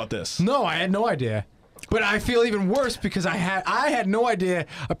knew about this? No, I had no idea. But I feel even worse because I had no idea.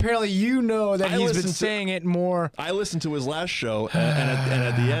 Apparently, you know that he's been saying it more. I listened to his last show, and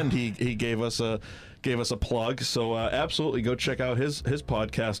at the end, he gave us a plug. So absolutely, go check out his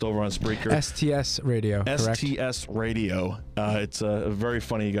podcast over on Spreaker. STS Radio. Correct? STS Radio. It's very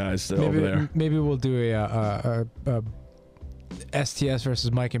funny guys over there. Maybe we'll do a STS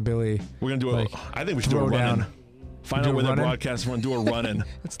versus Mike and Billy. We're gonna do I think we should do a run-in. Find out where they're broadcasting and do a run-in.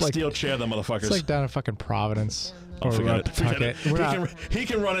 Steel chair them motherfuckers. It's like down in fucking Providence. Oh, forget it. He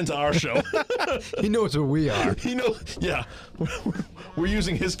can run into our show. He knows who we are. He knows. Yeah, we're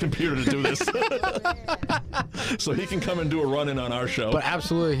using his computer to do this, so he can come and do a run-in on our show. But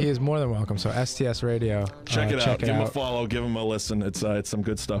absolutely, he is more than welcome. So STS Radio, check it out. Give him a follow. Give him a listen. It's some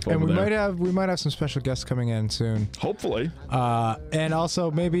good stuff over there. And we might have some special guests coming in soon. Hopefully. And also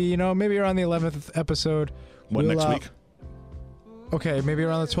maybe around the 11th episode. What, next week? Okay, maybe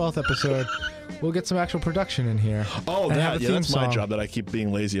around the 12th episode, we'll get some actual production in here. Oh, that's my job that I keep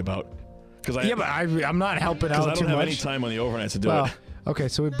being lazy about. But I'm not helping out too much. Because I don't have any time on the overnight to do it. Okay,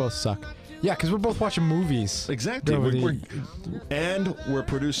 so we both suck. Yeah, because we're both watching movies. Exactly. And we're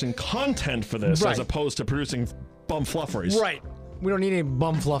producing content for this, as opposed to producing bum flufferys. Right. We don't need any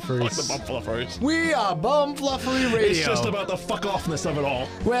bum flufferys. Fuck the bum flufferys. We are Bum Fluffery Radio. It's just about the fuck-offness of it all.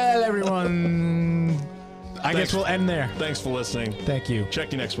 Well, everyone... I guess we'll end there. Thanks for listening. Thank you.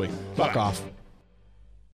 Check you next week. Fuck off.